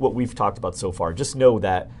liked what we've talked about so far, just know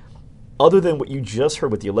that other than what you just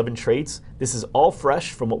heard with the 11 traits, this is all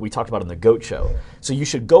fresh from what we talked about on the GOAT Show. So you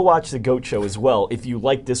should go watch the GOAT Show as well if you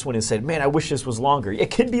like this one and said, man, I wish this was longer.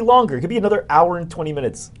 It could be longer. It could be another hour and 20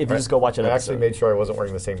 minutes if you just go watch it. I actually made sure I wasn't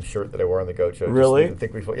wearing the same shirt that I wore on the GOAT Show. Really?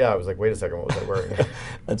 I was like, wait a second, what was I wearing?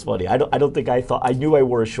 That's funny. I don't think I thought. I knew I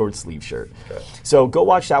wore a short sleeve shirt. Okay. So go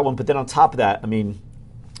watch that one. But then on top of that, I mean,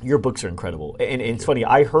 your books are incredible. And it's funny,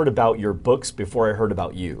 I heard about your books before I heard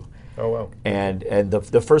about you. Oh, wow. And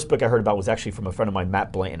the first book I heard about was actually from a friend of mine,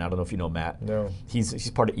 Matt Blanton. I don't know if you know Matt. No. He's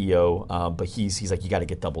part of EO, but he's like, you got to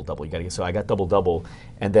get double. So I got double,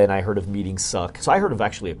 and then I heard of Meetings Suck. So I heard of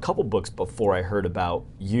actually a couple books before I heard about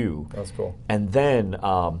you. That's cool. And then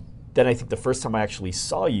I think the first time I actually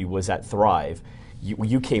saw you was at Thrive.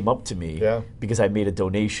 You came up to me because I made a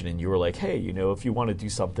donation, and you were like, hey, if you want to do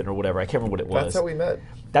something or whatever. I can't remember what it was. That's how we met.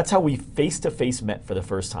 That's how we face-to-face met for the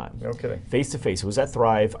first time. No kidding. Face-to-face. It was at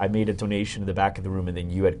Thrive. I made a donation in the back of the room, and then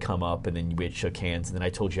you had come up, and then we had shook hands, and then I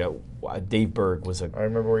told you Dave Berg was I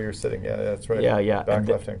remember where you were sitting. Yeah, that's right. Yeah. Back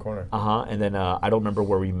left-hand corner. And then I don't remember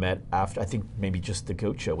where we met after. I think maybe just the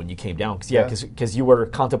GOAT Show when you came down. Because you were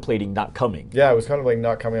contemplating not coming. Yeah, I was kind of like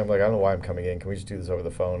not coming. I'm like, I don't know why I'm coming in. Can we just do this over the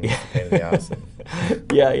phone? It's a pain in the ass.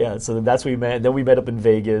 Yeah. So then that's where we met. And then we met up in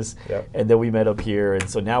Vegas. Yep. And then we met up here. And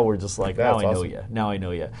so now we're just like, That's now I know awesome. you. Now I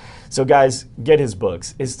know you. So guys, get his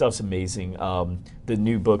books. His stuff's amazing. The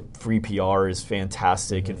new book, Free PR, is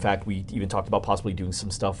fantastic. In fact, we even talked about possibly doing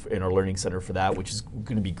some stuff in our learning center for that, which is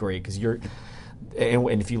going to be great because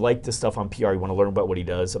and if you like this stuff on PR, you want to learn about what he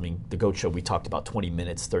does. I mean, the GOAT Show, we talked about 20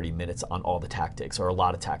 minutes, 30 minutes on all the tactics, or a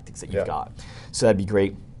lot of tactics that you've got. So that'd be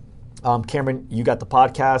great. Cameron, you got the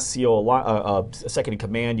podcast, CO Second in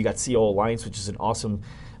Command. You got CO Alliance, which is an awesome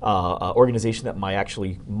organization that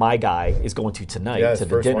my guy is going to tonight to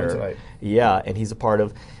the dinner. Tonight. Yeah, and he's a part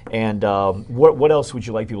of. And what else would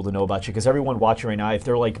you like people to know about you? Because everyone watching right now, if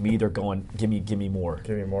they're like me, they're going, give me more.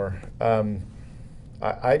 Give me more.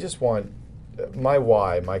 I just want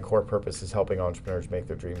my core purpose is helping entrepreneurs make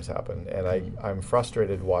their dreams happen. And I'm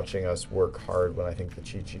frustrated watching us work hard when I think the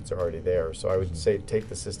cheat sheets are already there. So I would say take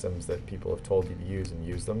the systems that people have told you to use and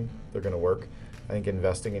use them. They're going to work. I think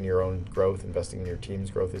investing in your own growth, investing in your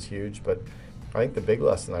team's growth is huge. But I think the big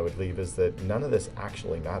lesson I would leave is that none of this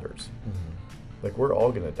actually matters. Like, we're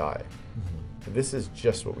all going to die. This is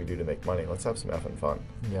just what we do to make money. Let's have some effing fun.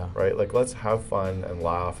 Yeah. Right? Like, let's have fun and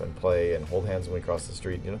laugh and play and hold hands when we cross the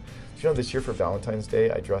street. This year for Valentine's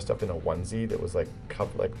Day, I dressed up in a onesie that was like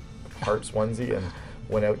hearts onesie, and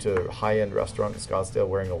went out to a high-end restaurant in Scottsdale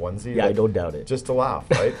wearing a onesie. Yeah, I don't doubt it. Just to laugh,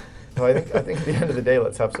 right? So I think at the end of the day,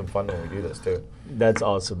 let's have some fun when we do this too. That's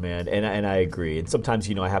awesome, man. And I agree. And sometimes,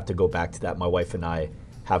 I have to go back to that. My wife and I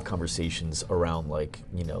have conversations around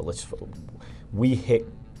we hit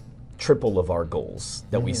triple of our goals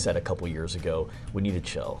that we set a couple years ago. We need to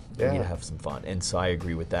chill. We need to have some fun. And so I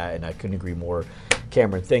agree with that, and I couldn't agree more.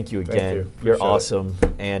 Cameron, thank you again. Thank you. You're awesome.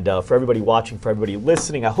 And for everybody watching, for everybody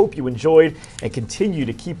listening, I hope you enjoyed and continue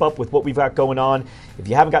to keep up with what we've got going on. If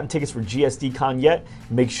you haven't gotten tickets for GSD Con yet,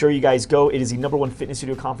 make sure you guys go. It is the #1 fitness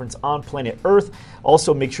studio conference on planet Earth.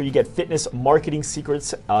 Also, make sure you get Fitness Marketing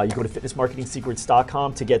Secrets. You go to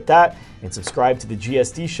fitnessmarketingsecrets.com to get that, and subscribe to the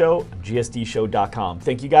GSD Show on gsdshow.com.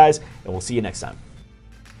 Thank you guys, and we'll see you next time.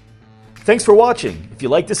 Thanks for watching. If you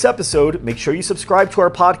like this episode, make sure you subscribe to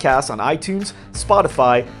our podcast on iTunes,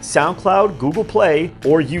 Spotify, SoundCloud, Google Play,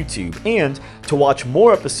 or YouTube. And to watch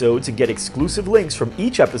more episodes and get exclusive links from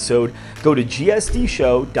each episode, go to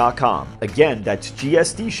gsdshow.com. Again, that's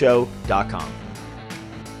gsdshow.com.